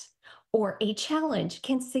threat or a challenge,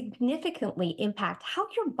 can significantly impact how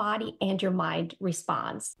your body and your mind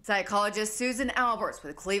responds. Psychologist Susan Alberts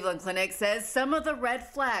with Cleveland Clinic says some of the red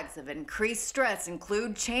flags of increased stress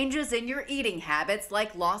include changes in your eating habits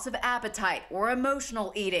like loss of appetite or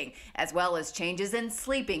emotional eating, as well as changes in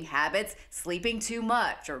sleeping habits, sleeping too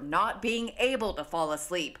much, or not being able to fall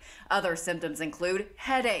asleep. Other symptoms include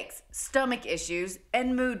headaches, stomach issues,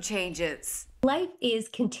 and mood changes. Life is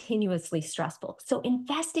continuously stressful, so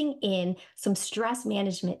investing in some stress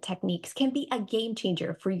management techniques can be a game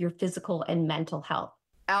changer for your physical and mental health.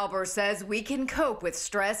 Albert says we can cope with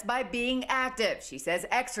stress by being active. She says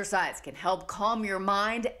exercise can help calm your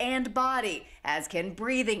mind and body, as can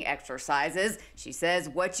breathing exercises. She says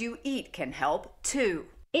what you eat can help too.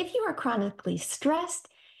 If you are chronically stressed,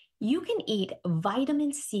 you can eat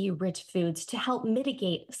vitamin C rich foods to help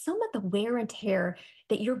mitigate some of the wear and tear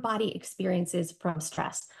that your body experiences from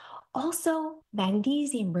stress. Also,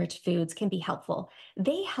 magnesium rich foods can be helpful.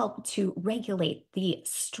 They help to regulate the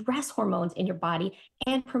stress hormones in your body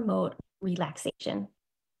and promote relaxation.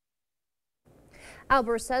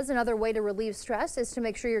 Albers says another way to relieve stress is to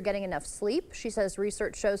make sure you're getting enough sleep. She says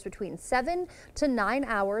research shows between 7 to 9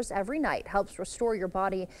 hours every night helps restore your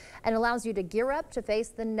body and allows you to gear up to face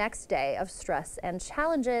the next day of stress and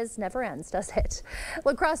challenges. Never ends, does it?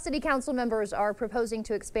 La Crosse City Council members are proposing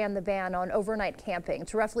to expand the ban on overnight camping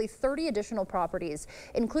to roughly 30 additional properties,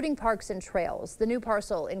 including parks and trails. The new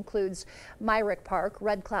parcel includes Myrick Park,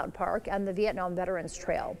 Red Cloud Park, and the Vietnam Veterans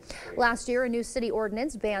Trail. Last year, a new city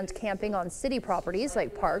ordinance banned camping on city properties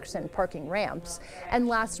like parks and parking ramps. And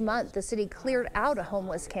last month, the city cleared out a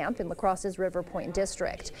homeless camp in La Crosse's River Point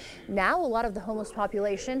district. Now, a lot of the homeless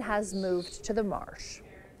population has moved to the marsh.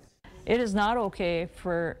 It is not okay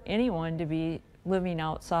for anyone to be living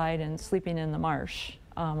outside and sleeping in the marsh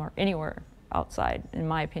or anywhere outside, in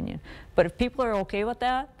my opinion. But if people are okay with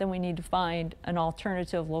that, then we need to find an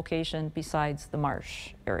alternative location besides the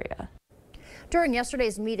marsh area. During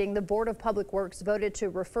yesterday's meeting, the Board of Public Works voted to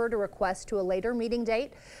refer the request to a later meeting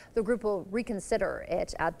date. The group will reconsider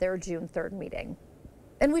it at their June 3rd meeting.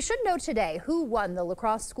 And we should know today who won the La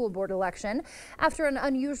Crosse School Board election after an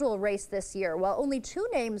unusual race this year. While only 2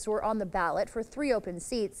 names were on the ballot for 3 open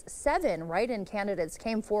seats, 7 write-in candidates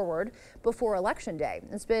came forward before Election Day.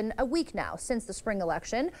 It's been a week now since the spring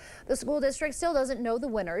election. The school district still doesn't know the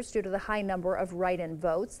winners due to the high number of write-in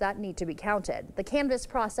votes that need to be counted. The canvass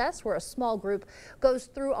process, where a small group goes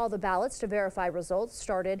through all the ballots to verify results,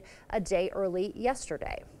 started a day early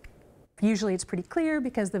yesterday. Usually it's pretty clear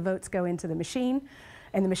because the votes go into the machine,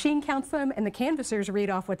 and the machine counts them, and the canvassers read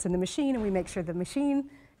off what's in the machine, and we make sure the machine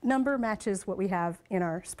number matches what we have in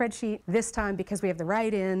our spreadsheet. This time, because we have the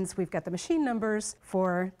write-ins, we've got the machine numbers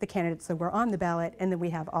for the candidates that were on the ballot, and then we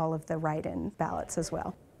have all of the write-in ballots as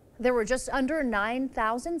well. There were just under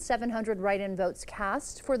 9,700 write-in votes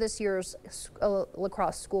cast for this year's La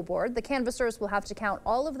Crosse School Board. The canvassers will have to count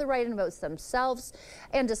all of the write-in votes themselves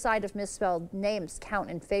and decide if misspelled names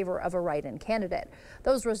count in favor of a write-in candidate.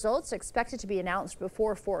 Those results expected to be announced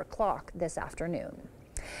before 4 o'clock this afternoon.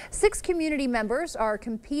 6 community members are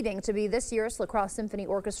competing to be this year's La Crosse Symphony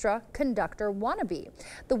Orchestra Conductor Wannabe.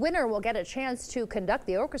 The winner will get a chance to conduct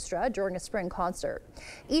the orchestra during a spring concert.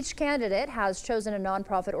 Each candidate has chosen a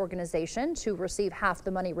nonprofit organization to receive half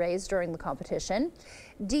the money raised during the competition.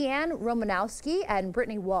 Deanne Romanowski and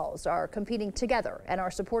Brittany Walls are competing together and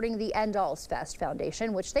are supporting the End Alls Fest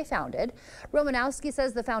Foundation, which they founded. Romanowski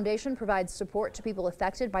says the foundation provides support to people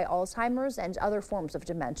affected by Alzheimer's and other forms of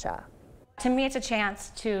dementia. To me, it's a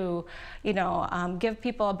chance to, give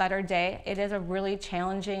people a better day. It is a really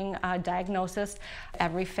challenging diagnosis.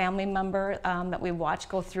 Every family member that we watch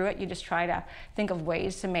go through it, you just try to think of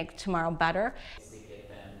ways to make tomorrow better.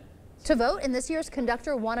 To vote in this year's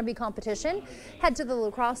Conductor Wannabe competition, head to the La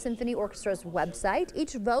Crosse Symphony Orchestra's website.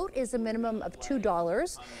 Each vote is a minimum of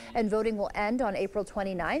 $2, and voting will end on April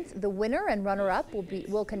 29th. The winner and runner-up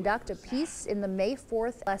will conduct a piece in the May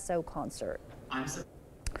 4th SO concert.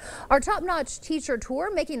 Our top-notch teacher tour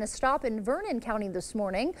making a stop in Vernon County this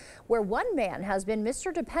morning, where one man has been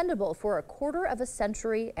Mr. Dependable for a quarter of a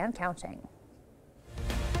century and counting.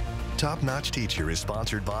 Top-Notch Teacher is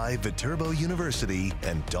sponsored by Viterbo University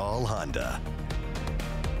and Dahl Honda.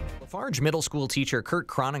 Lafarge Middle School teacher Kurt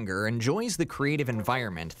Croninger enjoys the creative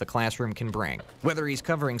environment the classroom can bring. Whether he's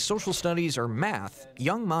covering social studies or math,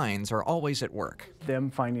 young minds are always at work. Them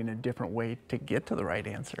finding a different way to get to the right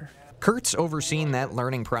answer. Kurt's overseen that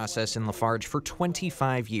learning process in Lafarge for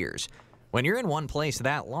 25 years. When you're in one place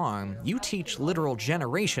that long, you teach literal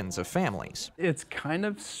generations of families. It's kind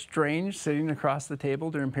of strange sitting across the table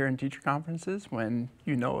during parent-teacher conferences when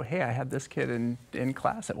you know, hey, I had this kid in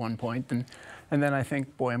class at one point, and then I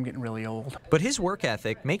think, boy, I'm getting really old. But his work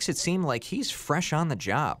ethic makes it seem like he's fresh on the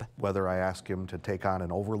job. Whether I ask him to take on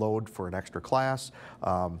an overload for an extra class,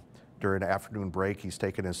 during the afternoon break, he's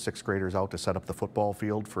taken his 6th graders out to set up the football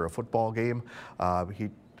field for a football game.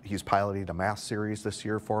 He's piloting a math series this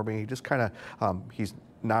year for me. He just kind of, he's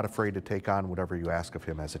not afraid to take on whatever you ask of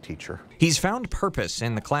him as a teacher. He's found purpose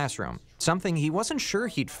in the classroom, something he wasn't sure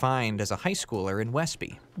he'd find as a high schooler in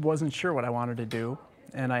Westby. Wasn't sure what I wanted to do,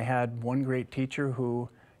 and I had one great teacher who,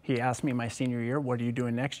 he asked me my senior year, what are you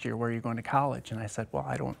doing next year? Where are you going to college? And I said, well,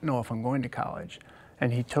 I don't know if I'm going to college.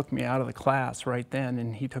 And he took me out of the class right then,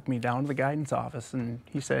 and he took me down to the guidance office, and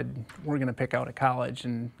he said, we're going to pick out a college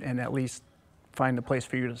and at least find a place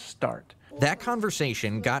for you to start. That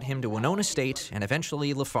conversation got him to Winona State and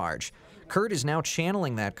eventually Lafarge. Kurt is now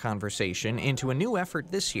channeling that conversation into a new effort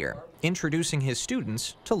this year, introducing his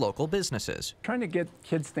students to local businesses. Trying to get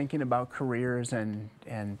kids thinking about careers and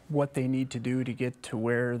what they need to do to get to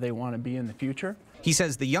where they want to be in the future. He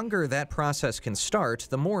says the younger that process can start,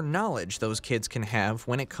 the more knowledge those kids can have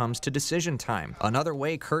when it comes to decision time. Another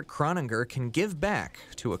way Kurt Croninger can give back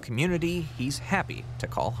to a community he's happy to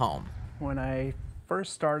call home. When I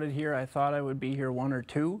first started here, I thought I would be here 1 or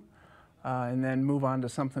 2 and then move on to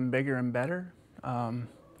something bigger and better. And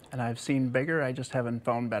I've seen bigger, I just haven't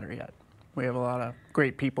found better yet. We have a lot of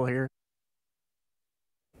great people here.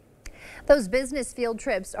 Those business field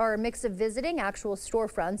trips are a mix of visiting actual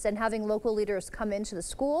storefronts and having local leaders come into the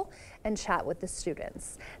school and chat with the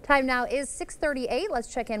students. Time now is 6:38.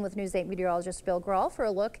 Let's check in with News 8 meteorologist Bill Grahl for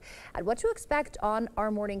a look at what to expect on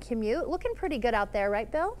our morning commute. Looking pretty good out there,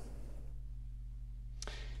 right, Bill?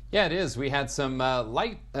 Yeah, it is. We had some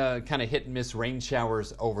light kind of hit and miss rain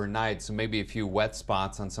showers overnight, so maybe a few wet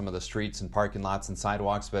spots on some of the streets and parking lots and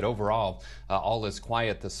sidewalks, but overall all is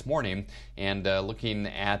quiet this morning. And looking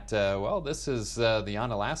at, well, this is the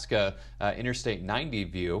Onalaska Interstate 90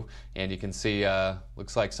 view, and you can see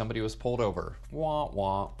looks like somebody was pulled over. Wah,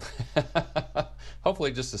 wah.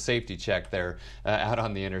 Hopefully just a safety check there out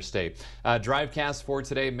on the interstate. Drivecast for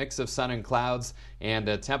today, mix of sun and clouds,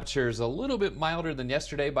 and temperatures a little bit milder than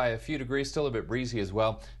yesterday by a few degrees, still a bit breezy as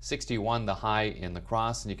well. 61 the high in La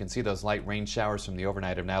Crosse, and you can see those light rain showers from the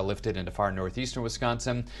overnight have now lifted into far northeastern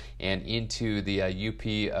Wisconsin and into the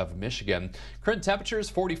UP of Michigan. Current temperatures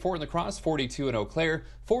 44 in La Crosse, 42 in Eau Claire,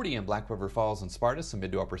 40 in Black River Falls and Sparta, some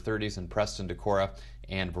mid to upper 30s in Preston, Decorah,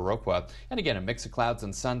 and Viroqua. And again, a mix of clouds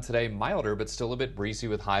and sun today, milder but still a bit breezy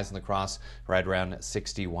with highs in La Crosse right around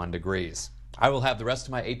 61 degrees. I will have the rest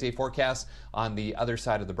of my 8-day forecast on the other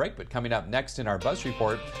side of the break, but coming up next in our Buzz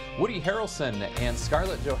Report, Woody Harrelson and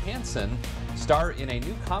Scarlett Johansson star in a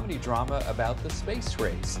new comedy drama about the space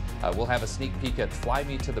race. We'll have a sneak peek at Fly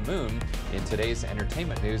Me to the Moon in today's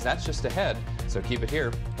entertainment news. That's just ahead, so keep it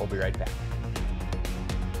here. We'll be right back.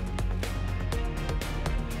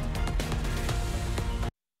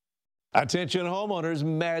 Attention homeowners,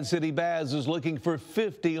 Mad City Baths is looking for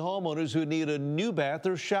 50 homeowners who need a new bath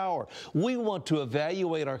or shower. We want to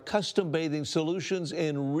evaluate our custom bathing solutions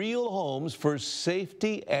in real homes for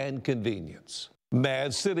safety and convenience.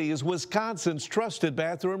 Mad City is Wisconsin's trusted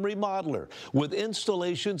bathroom remodeler with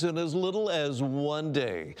installations in as little as 1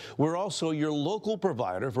 day. We're also your local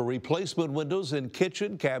provider for replacement windows and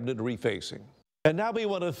kitchen cabinet refacing. And now be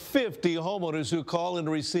one of 50 homeowners who call and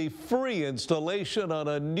receive free installation on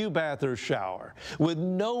a new bath or shower with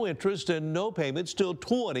no interest and no payments till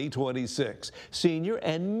 2026. Senior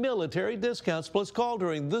and military discounts, plus call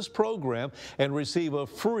during this program and receive a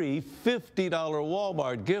free $50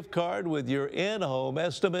 Walmart gift card with your in-home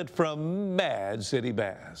estimate from Mad City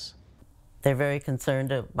Baths. They're very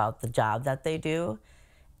concerned about the job that they do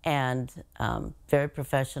and very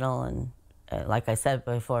professional and like I said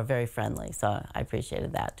before, very friendly, so I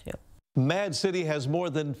appreciated that too. Mad City has more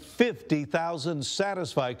than 50,000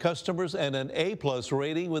 satisfied customers and an A+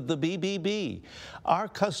 rating with the BBB. Our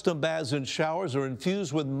custom baths and showers are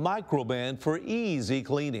infused with Microban for easy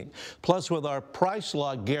cleaning. Plus, with our price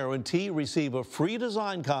lock guarantee, receive a free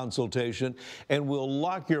design consultation and we'll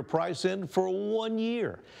lock your price in for 1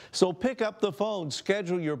 year. So pick up the phone,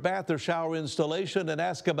 schedule your bath or shower installation, and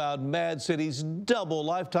ask about Mad City's double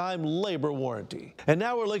lifetime labor warranty. And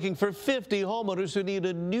now we're looking for 50 homeowners who need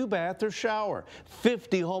a new bath or shower.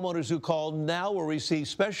 50 homeowners who call now will receive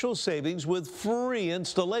special savings with free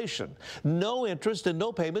installation. No interest and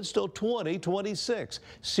no payments till 2026.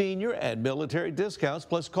 Senior and military discounts,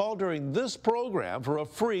 plus call during this program for a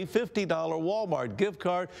free $50 Walmart gift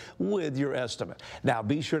card with your estimate. Now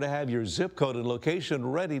be sure to have your zip code and location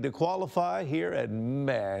ready to qualify here at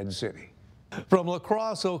Mad City. From La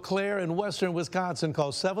Crosse, Eau Claire, and western Wisconsin,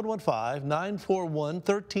 call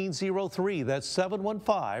 715-941-1303. That's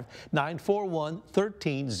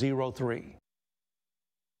 715-941-1303.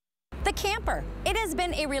 The camper. It has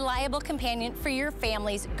been a reliable companion for your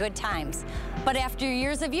family's good times. But after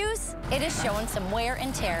years of use, it is showing some wear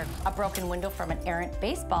and tear. A broken window from an errant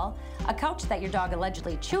baseball, a couch that your dog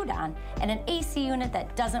allegedly chewed on, and an AC unit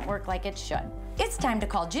that doesn't work like it should. It's time to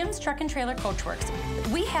call Jim's Truck and Trailer Coachworks.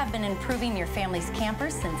 We have been improving your family's camper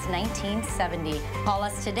since 1970. Call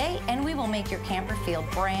us today and we will make your camper feel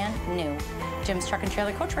brand new. Jim's Truck and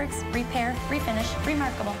Trailer Coachworks. Repair, refinish,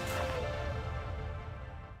 remarkable.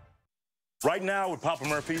 Right now with Papa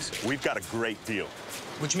Murphy's, we've got a great deal.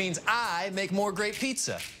 Which means I make more great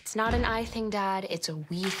pizza. It's not an I thing, Dad. It's a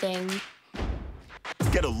we thing.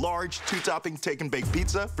 Get a large 2-topping take and bake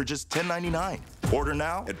pizza for just $10.99. Order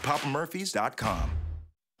now at papamurphys.com.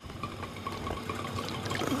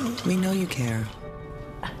 We know you care.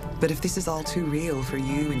 But if this is all too real for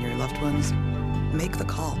you and your loved ones, make the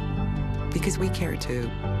call. Because we care too.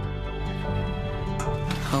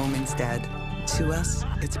 Home instead. To us,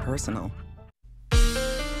 it's personal.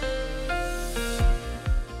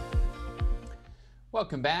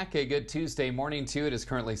 Welcome back. A good Tuesday morning to you. It is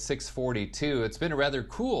currently 6:42. It's been a rather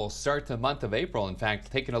cool start to the month of April. In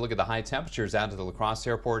fact, taking a look at the high temperatures out of the La Crosse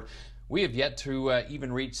Airport, we have yet to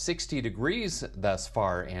even reach 60 degrees thus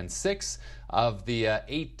far, and 6 of the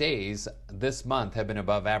 8 days this month have been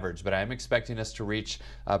above average. But I'm expecting us to reach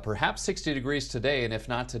perhaps 60 degrees today, and if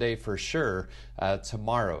not today, for sure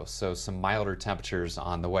tomorrow. So some milder temperatures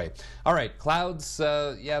on the way. All right, clouds,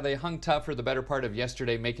 yeah, they hung tough for the better part of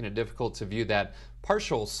yesterday, making it difficult to view that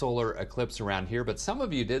partial solar eclipse around here, but some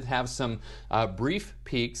of you did have some brief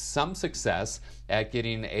peaks, some success at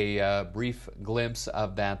getting a brief glimpse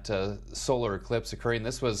of that solar eclipse occurring.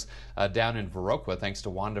 This was down in Viroqua, thanks to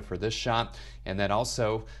Wanda for this shot. And then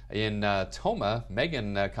also in Tomah,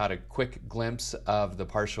 Megan caught a quick glimpse of the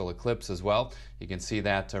partial eclipse as well. You can see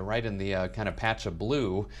that right in the kind of patch of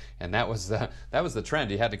blue, and that was the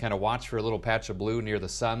trend. You had to kind of watch for a little patch of blue near the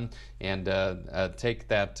sun and take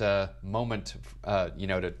that moment, you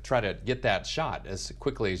know, to try to get that shot as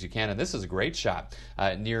quickly as you can. And this is a great shot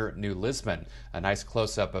near New Lisbon. A nice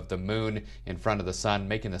close-up of the moon in front of the sun,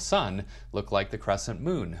 making the sun look like the crescent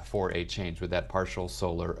moon for a change with that partial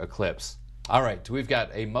solar eclipse. All right, we've got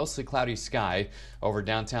a mostly cloudy sky over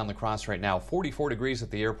downtown La Crosse right now. 44 degrees at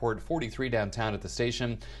the airport, 43 downtown at the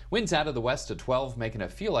station. Winds out of the west at 12, making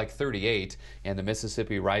it feel like 38. And the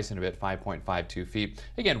Mississippi rising a bit, 5.52 feet.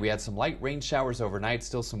 Again, we had some light rain showers overnight,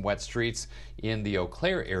 still some wet streets in the Eau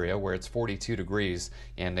Claire area where it's 42 degrees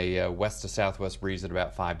and a west to southwest breeze at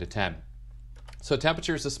about 5 to 10. So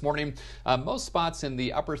temperatures this morning, most spots in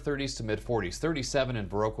the upper 30s to mid 40s. 37 in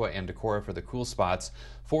Viroqua and Decorah for the cool spots.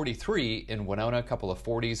 43 in Winona, a couple of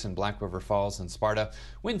 40s in Black River Falls and Sparta.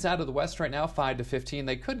 Winds out of the west right now, 5 to 15.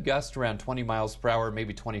 They could gust around 20 miles per hour,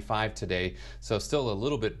 maybe 25 today. So still a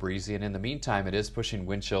little bit breezy. And in the meantime, it is pushing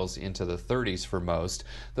wind chills into the 30s for most.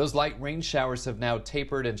 Those light rain showers have now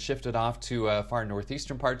tapered and shifted off to far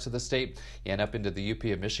northeastern parts of the state and up into the UP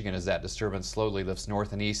of Michigan as that disturbance slowly lifts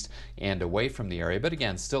north and east and away from the area, but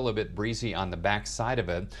again, still a bit breezy on the back side of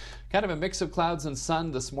it. Kind of a mix of clouds and sun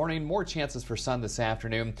this morning, more chances for sun this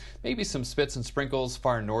afternoon, maybe some spits and sprinkles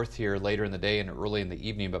far north here later in the day and early in the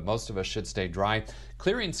evening, but most of us should stay dry.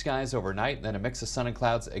 Clearing skies overnight, then a mix of sun and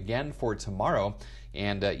clouds again for tomorrow,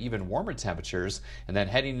 and even warmer temperatures. And then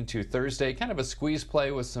heading into Thursday, kind of a squeeze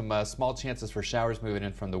play with some small chances for showers moving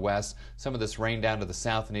in from the west. Some of this rain down to the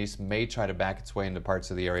south and east may try to back its way into parts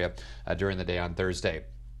of the area during the day on Thursday.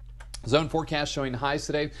 Zone forecast showing highs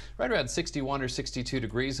today right around 61 or 62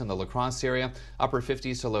 degrees in the La Crosse area, upper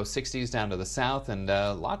 50s to low 60s down to the south, and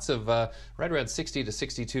lots of right around 60 to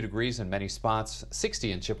 62 degrees in many spots,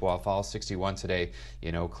 60 in Chippewa Falls, 61 today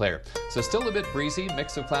in Eau Claire. So still a bit breezy,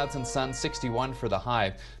 mix of clouds and sun, 61 for the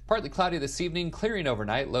high. Partly cloudy this evening, clearing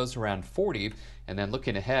overnight, lows around 40. And then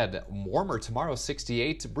looking ahead, warmer tomorrow,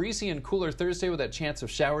 68. Breezy and cooler Thursday with that chance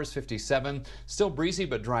of showers, 57. Still breezy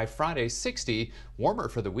but dry Friday, 60. Warmer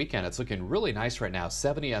for the weekend. It's looking really nice right now.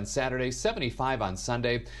 70 on Saturday, 75 on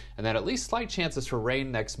Sunday. And then at least slight chances for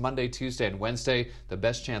rain next Monday, Tuesday, and Wednesday. The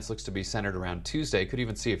best chance looks to be centered around Tuesday. Could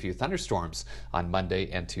even see a few thunderstorms on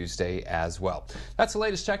Monday and Tuesday as well. That's the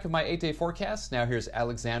latest check of my 8-day forecast. Now here's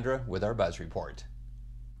Alexandra with our Buzz Report.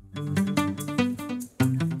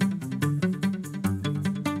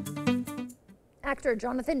 Actor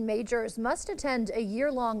Jonathan Majors must attend a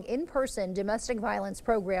year-long in-person domestic violence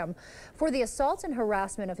program for the assault and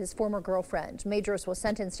harassment of his former girlfriend. Majors was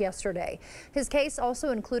sentenced yesterday. His case also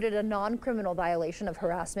included a non-criminal violation of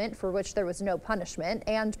harassment for which there was no punishment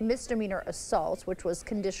and misdemeanor assault, which was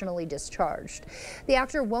conditionally discharged. The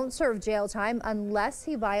actor won't serve jail time unless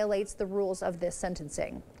he violates the rules of this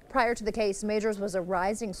sentencing. Prior to the case, Majors was a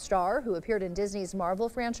rising star who appeared in Disney's Marvel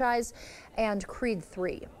franchise and Creed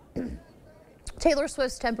 3. Taylor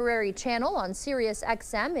Swift's temporary channel on Sirius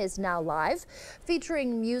XM is now live,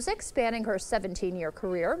 featuring music spanning her 17-year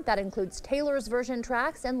career. That includes Taylor's version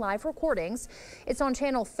tracks and live recordings. It's on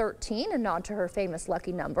channel 13, a nod to her famous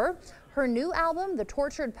lucky number. Her new album, The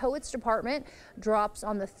Tortured Poets Department, drops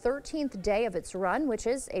on the 13th day of its run, which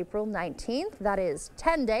is April 19th. That is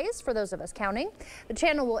 10 days for those of us counting. The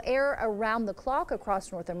channel will air around the clock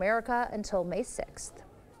across North America until May 6th.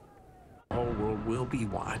 The whole world will be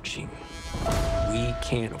watching. We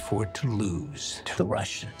can't afford to lose to the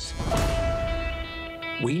Russians.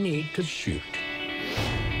 We need to shoot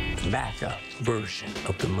the backup version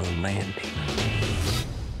of the moon landing.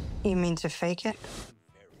 You mean to fake it?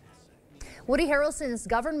 Woody Harrelson's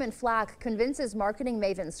government flack convinces marketing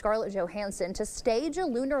maven Scarlett Johansson to stage a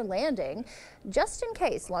lunar landing just in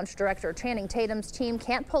case launch director Channing Tatum's team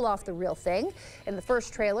can't pull off the real thing. In the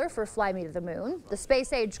first trailer for Fly Me to the Moon, the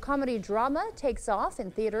space-age comedy drama takes off in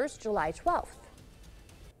theaters July 12th.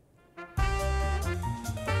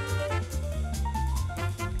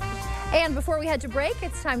 And before we head to break,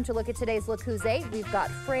 it's time to look at today's Look Who's 8. We've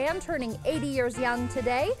got Fran turning 80 years young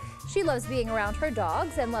today. She loves being around her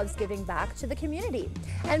dogs and loves giving back to the community.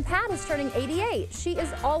 And Pat is turning 88. She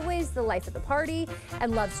is always the life of the party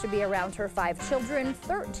and loves to be around her 5 children,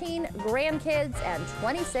 13 grandkids, and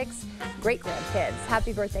 26 great-grandkids.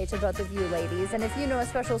 Happy birthday to both of you ladies. And if you know a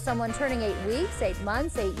special someone turning 8 weeks, 8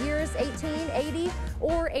 months, 8 years, 18, 80,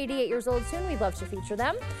 or 88 years old soon, we'd love to feature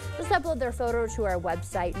them. Just upload their photo to our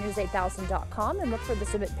website, news8000.com, and look for the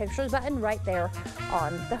Submit Pictures button right there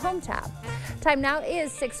on the Home tab. Time now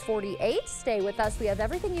is 6:48. Stay with us. We have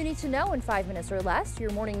everything you need to know in 5 minutes or less. Your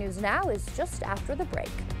morning news now is just after the break.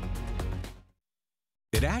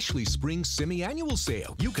 At Ashley Spring Semi-Annual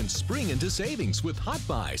Sale, you can spring into savings with Hot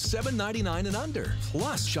Buy $7.99 and under.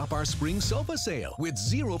 Plus, shop our Spring Sofa Sale with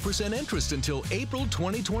 0% interest until April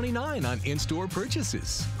 2029 on in-store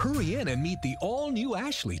purchases. Hurry in and meet the all-new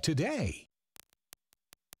Ashley today.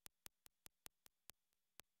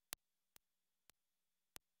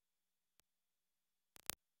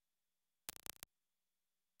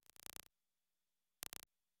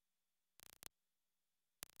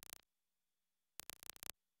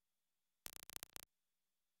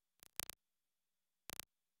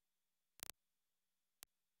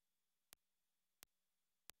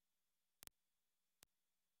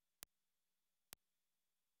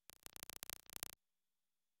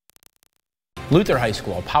 Luther High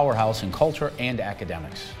School, a powerhouse in culture and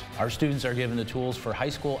academics. Our students are given the tools for high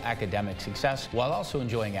school academic success while also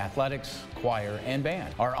enjoying athletics, choir, and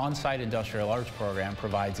band. Our on-site industrial arts program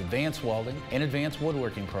provides advanced welding and advanced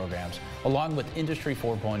woodworking programs, along with Industry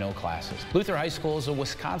 4.0 classes. Luther High School is a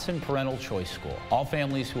Wisconsin parental choice school. All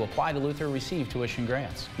families who apply to Luther receive tuition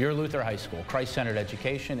grants. Your Luther High School, Christ-centered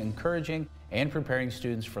education, encouraging and preparing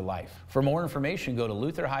students for life. For more information, go to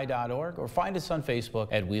lutherhigh.org or find us on Facebook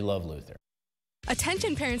at We Love Luther.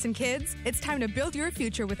 Attention parents and kids, it's time to build your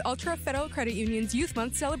future with Ultra Federal Credit Union's Youth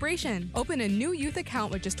Month celebration. Open a new youth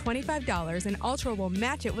account with just $25 and Ultra will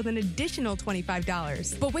match it with an additional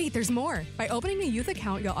 $25. But wait, there's more. By opening a youth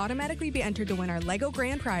account, you'll automatically be entered to win our Lego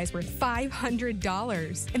Grand Prize worth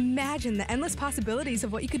 $500. Imagine the endless possibilities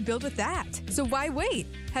of what you could build with that. So why wait?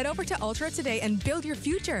 Head over to Ultra today and build your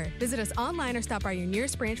future. Visit us online or stop by your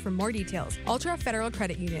nearest branch for more details. Ultra Federal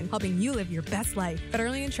Credit Union, helping you live your best life.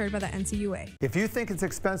 Federally insured by the NCUA. If you think it's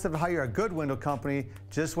expensive to hire a good window company,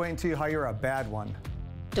 just wait until you hire a bad one.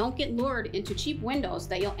 Don't get lured into cheap windows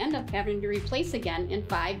that you'll end up having to replace again in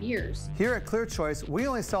 5 years. Here at Clear Choice, we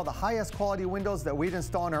only sell the highest quality windows that we'd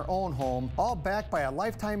install in our own home, all backed by a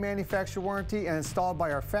lifetime manufacturer warranty and installed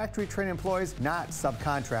by our factory-trained employees, not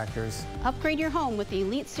subcontractors. Upgrade your home with the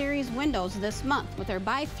Elite Series windows this month with our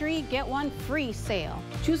buy 3, get 1 free sale.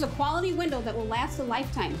 Choose a quality window that will last a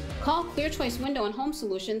lifetime. Call Clear Choice Window and Home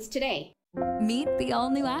Solutions today. Meet the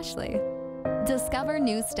all-new Ashley. Discover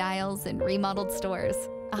new styles in remodeled stores,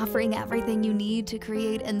 offering everything you need to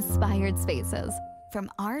create inspired spaces. From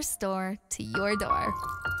our store to your door,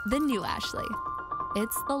 the new Ashley.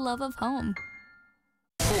 It's the love of home.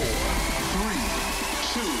 4, 3,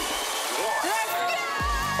 2,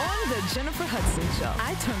 1. On the Jennifer Hudson Show,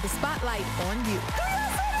 I turn the spotlight on you.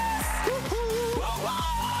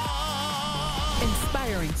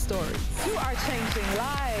 Inspiring stories. You are changing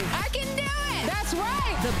lives. I can do it. That's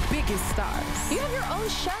right. The biggest stars. You have your own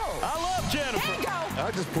show. I love Jennifer. There you go.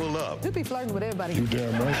 I just pulled up. You be flirting with everybody. You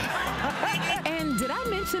damn right. And did I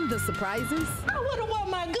mention the surprises? I would have worn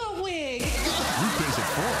my good wig. Weekdays at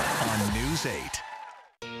 4 on News 8.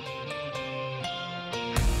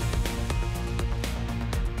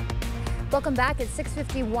 Welcome back. It's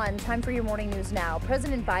 6:51. Time for your morning news now.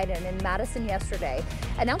 President Biden in Madison yesterday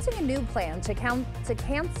announcing a new plan to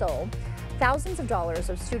cancel thousands of dollars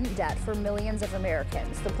of student debt for millions of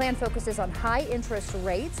Americans. The plan focuses on high interest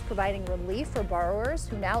rates, providing relief for borrowers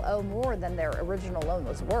who now owe more than their original loan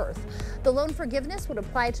was worth. The loan forgiveness would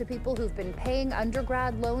apply to people who've been paying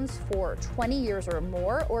undergrad loans for 20 years or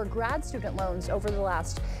more, or grad student loans over the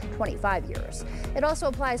last 25 years. It also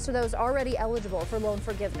applies to those already eligible for loan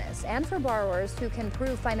forgiveness and for borrowers who can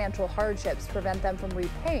prove financial hardships prevent them from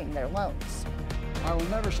repaying their loans. I will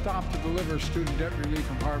never stop to deliver student debt relief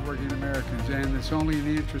from hardworking Americans, and it's only in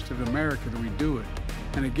the interest of America that we do it.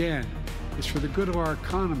 And again, it's for the good of our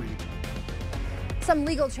economy. Some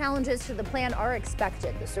legal challenges to the plan are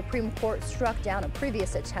expected. The Supreme Court struck down a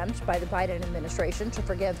previous attempt by the Biden administration to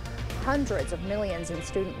forgive hundreds of millions in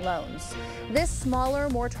student loans. This smaller,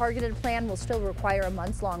 more targeted plan will still require a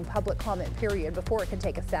months-long public comment period before it can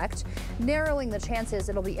take effect, narrowing the chances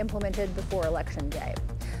it'll be implemented before Election Day.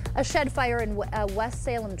 A shed fire in a West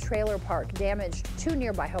Salem trailer park damaged 2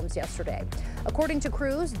 nearby homes yesterday. According to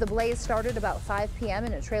crews, the blaze started about 5 p.m.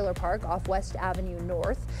 in a trailer park off West Avenue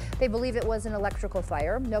North. They believe it was an electrical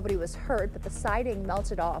fire. Nobody was hurt, but the siding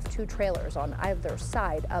melted off 2 trailers on either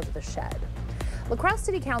side of the shed. La Crosse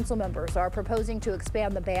City Council members are proposing to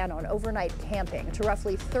expand the ban on overnight camping to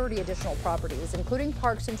roughly 30 additional properties, including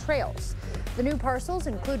parks and trails. The new parcels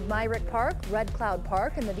include Myrick Park, Red Cloud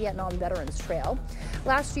Park, and the Vietnam Veterans Trail.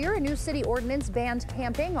 Last year, a new city ordinance banned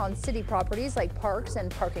camping on city properties like parks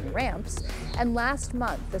and parking ramps. And last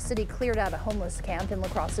month, the city cleared out a homeless camp in La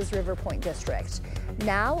Crosse's River Point district.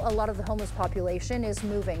 Now, a lot of the homeless population is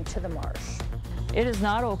moving to the marsh. It is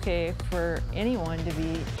not okay for anyone to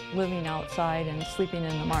be living outside and sleeping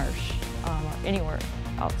in the marsh or anywhere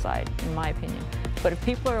outside, in my opinion. But if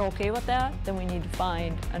people are okay with that, then we need to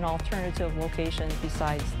find an alternative location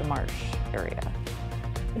besides the marsh area.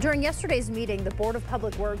 During yesterday's meeting, the Board of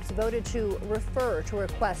Public Works voted to refer to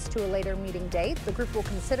requests to a later meeting date. The group will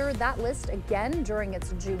consider that list again during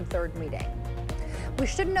its June 3rd meeting. We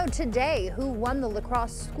should know today who won the La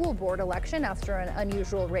Crosse School Board election after an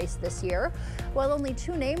unusual race this year. While only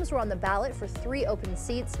 2 names were on the ballot for 3 open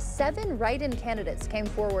seats, 7 write-in candidates came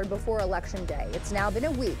forward before Election Day. It's now been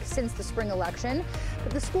a week since the spring election,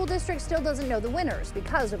 but the school district still doesn't know the winners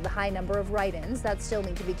because of the high number of write-ins that still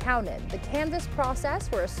need to be counted. The canvass process,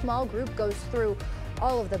 where a small group goes through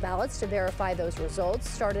all of the ballots to verify those results,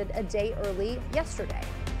 started a day early yesterday.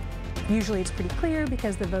 Usually it's pretty clear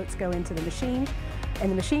because the votes go into the machine, and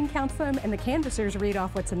the machine counts them, and the canvassers read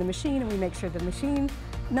off what's in the machine, and we make sure the machine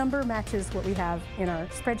number matches what we have in our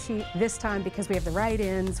spreadsheet. This time, because we have the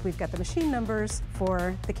write-ins, we've got the machine numbers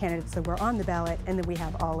for the candidates that were on the ballot, and then we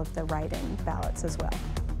have all of the write-in ballots as well.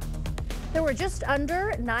 There were just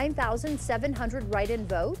under 9,700 write-in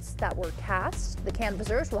votes that were cast. The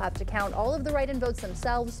canvassers will have to count all of the write-in votes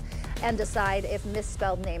themselves and decide if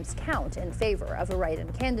misspelled names count in favor of a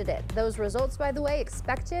write-in candidate. Those results, by the way,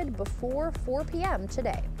 expected before 4 p.m.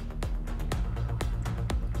 today.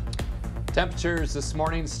 Temperatures this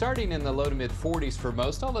morning starting in the low to mid 40s for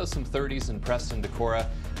most, although some 30s in Preston, Decorah,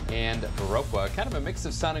 and Viroqua. Kind of a mix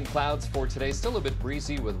of sun and clouds for today. Still a bit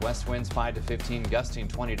breezy with west winds 5 to 15, gusting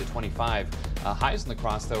 20 to 25. Highs in La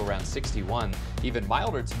Crosse, though, around 61. Even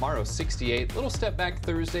milder tomorrow, 68. Little step back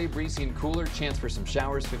Thursday, breezy and cooler. Chance for some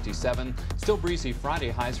showers, 57. Still breezy Friday,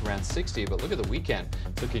 highs around 60. But look at the weekend.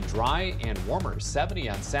 It's looking dry and warmer. 70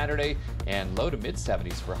 on Saturday and low to mid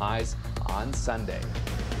 70s for highs on Sunday.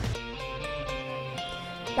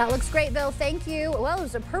 That looks great, Bill. Thank you. Well, it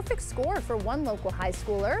was a perfect score for one local high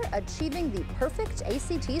schooler, achieving the perfect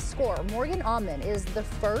ACT score. Morgan Aumann is the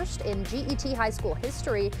first in GET high school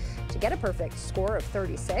history to get a perfect score of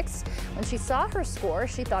 36. When she saw her score,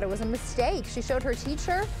 she thought it was a mistake. She showed her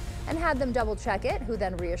teacher and had them double check it, who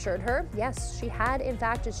then reassured her, yes, she had in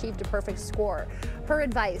fact achieved a perfect score. Her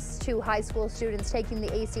advice to high school students taking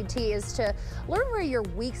the ACT is to learn where your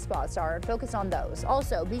weak spots are and focus on those.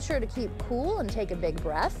 Also, be sure to keep cool and take a big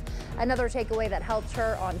breath. Another takeaway that helped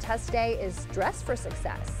her on test day is dress for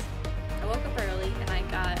success. I woke up early and I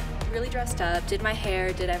got really dressed up, did my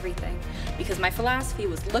hair, did everything, because my philosophy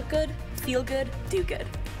was look good, feel good, do good.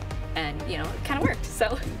 And, you know, it kind of worked,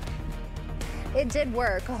 so. It did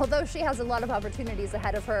work. Although she has a lot of opportunities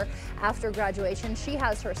ahead of her after graduation, she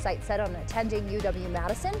has her sights set on attending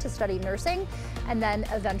UW-Madison to study nursing and then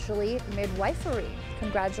eventually midwifery.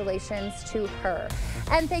 Congratulations to her.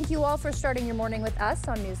 And thank you all for starting your morning with us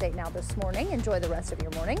on News 8 Now this morning. Enjoy the rest of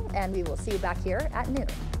your morning, and we will see you back here at noon.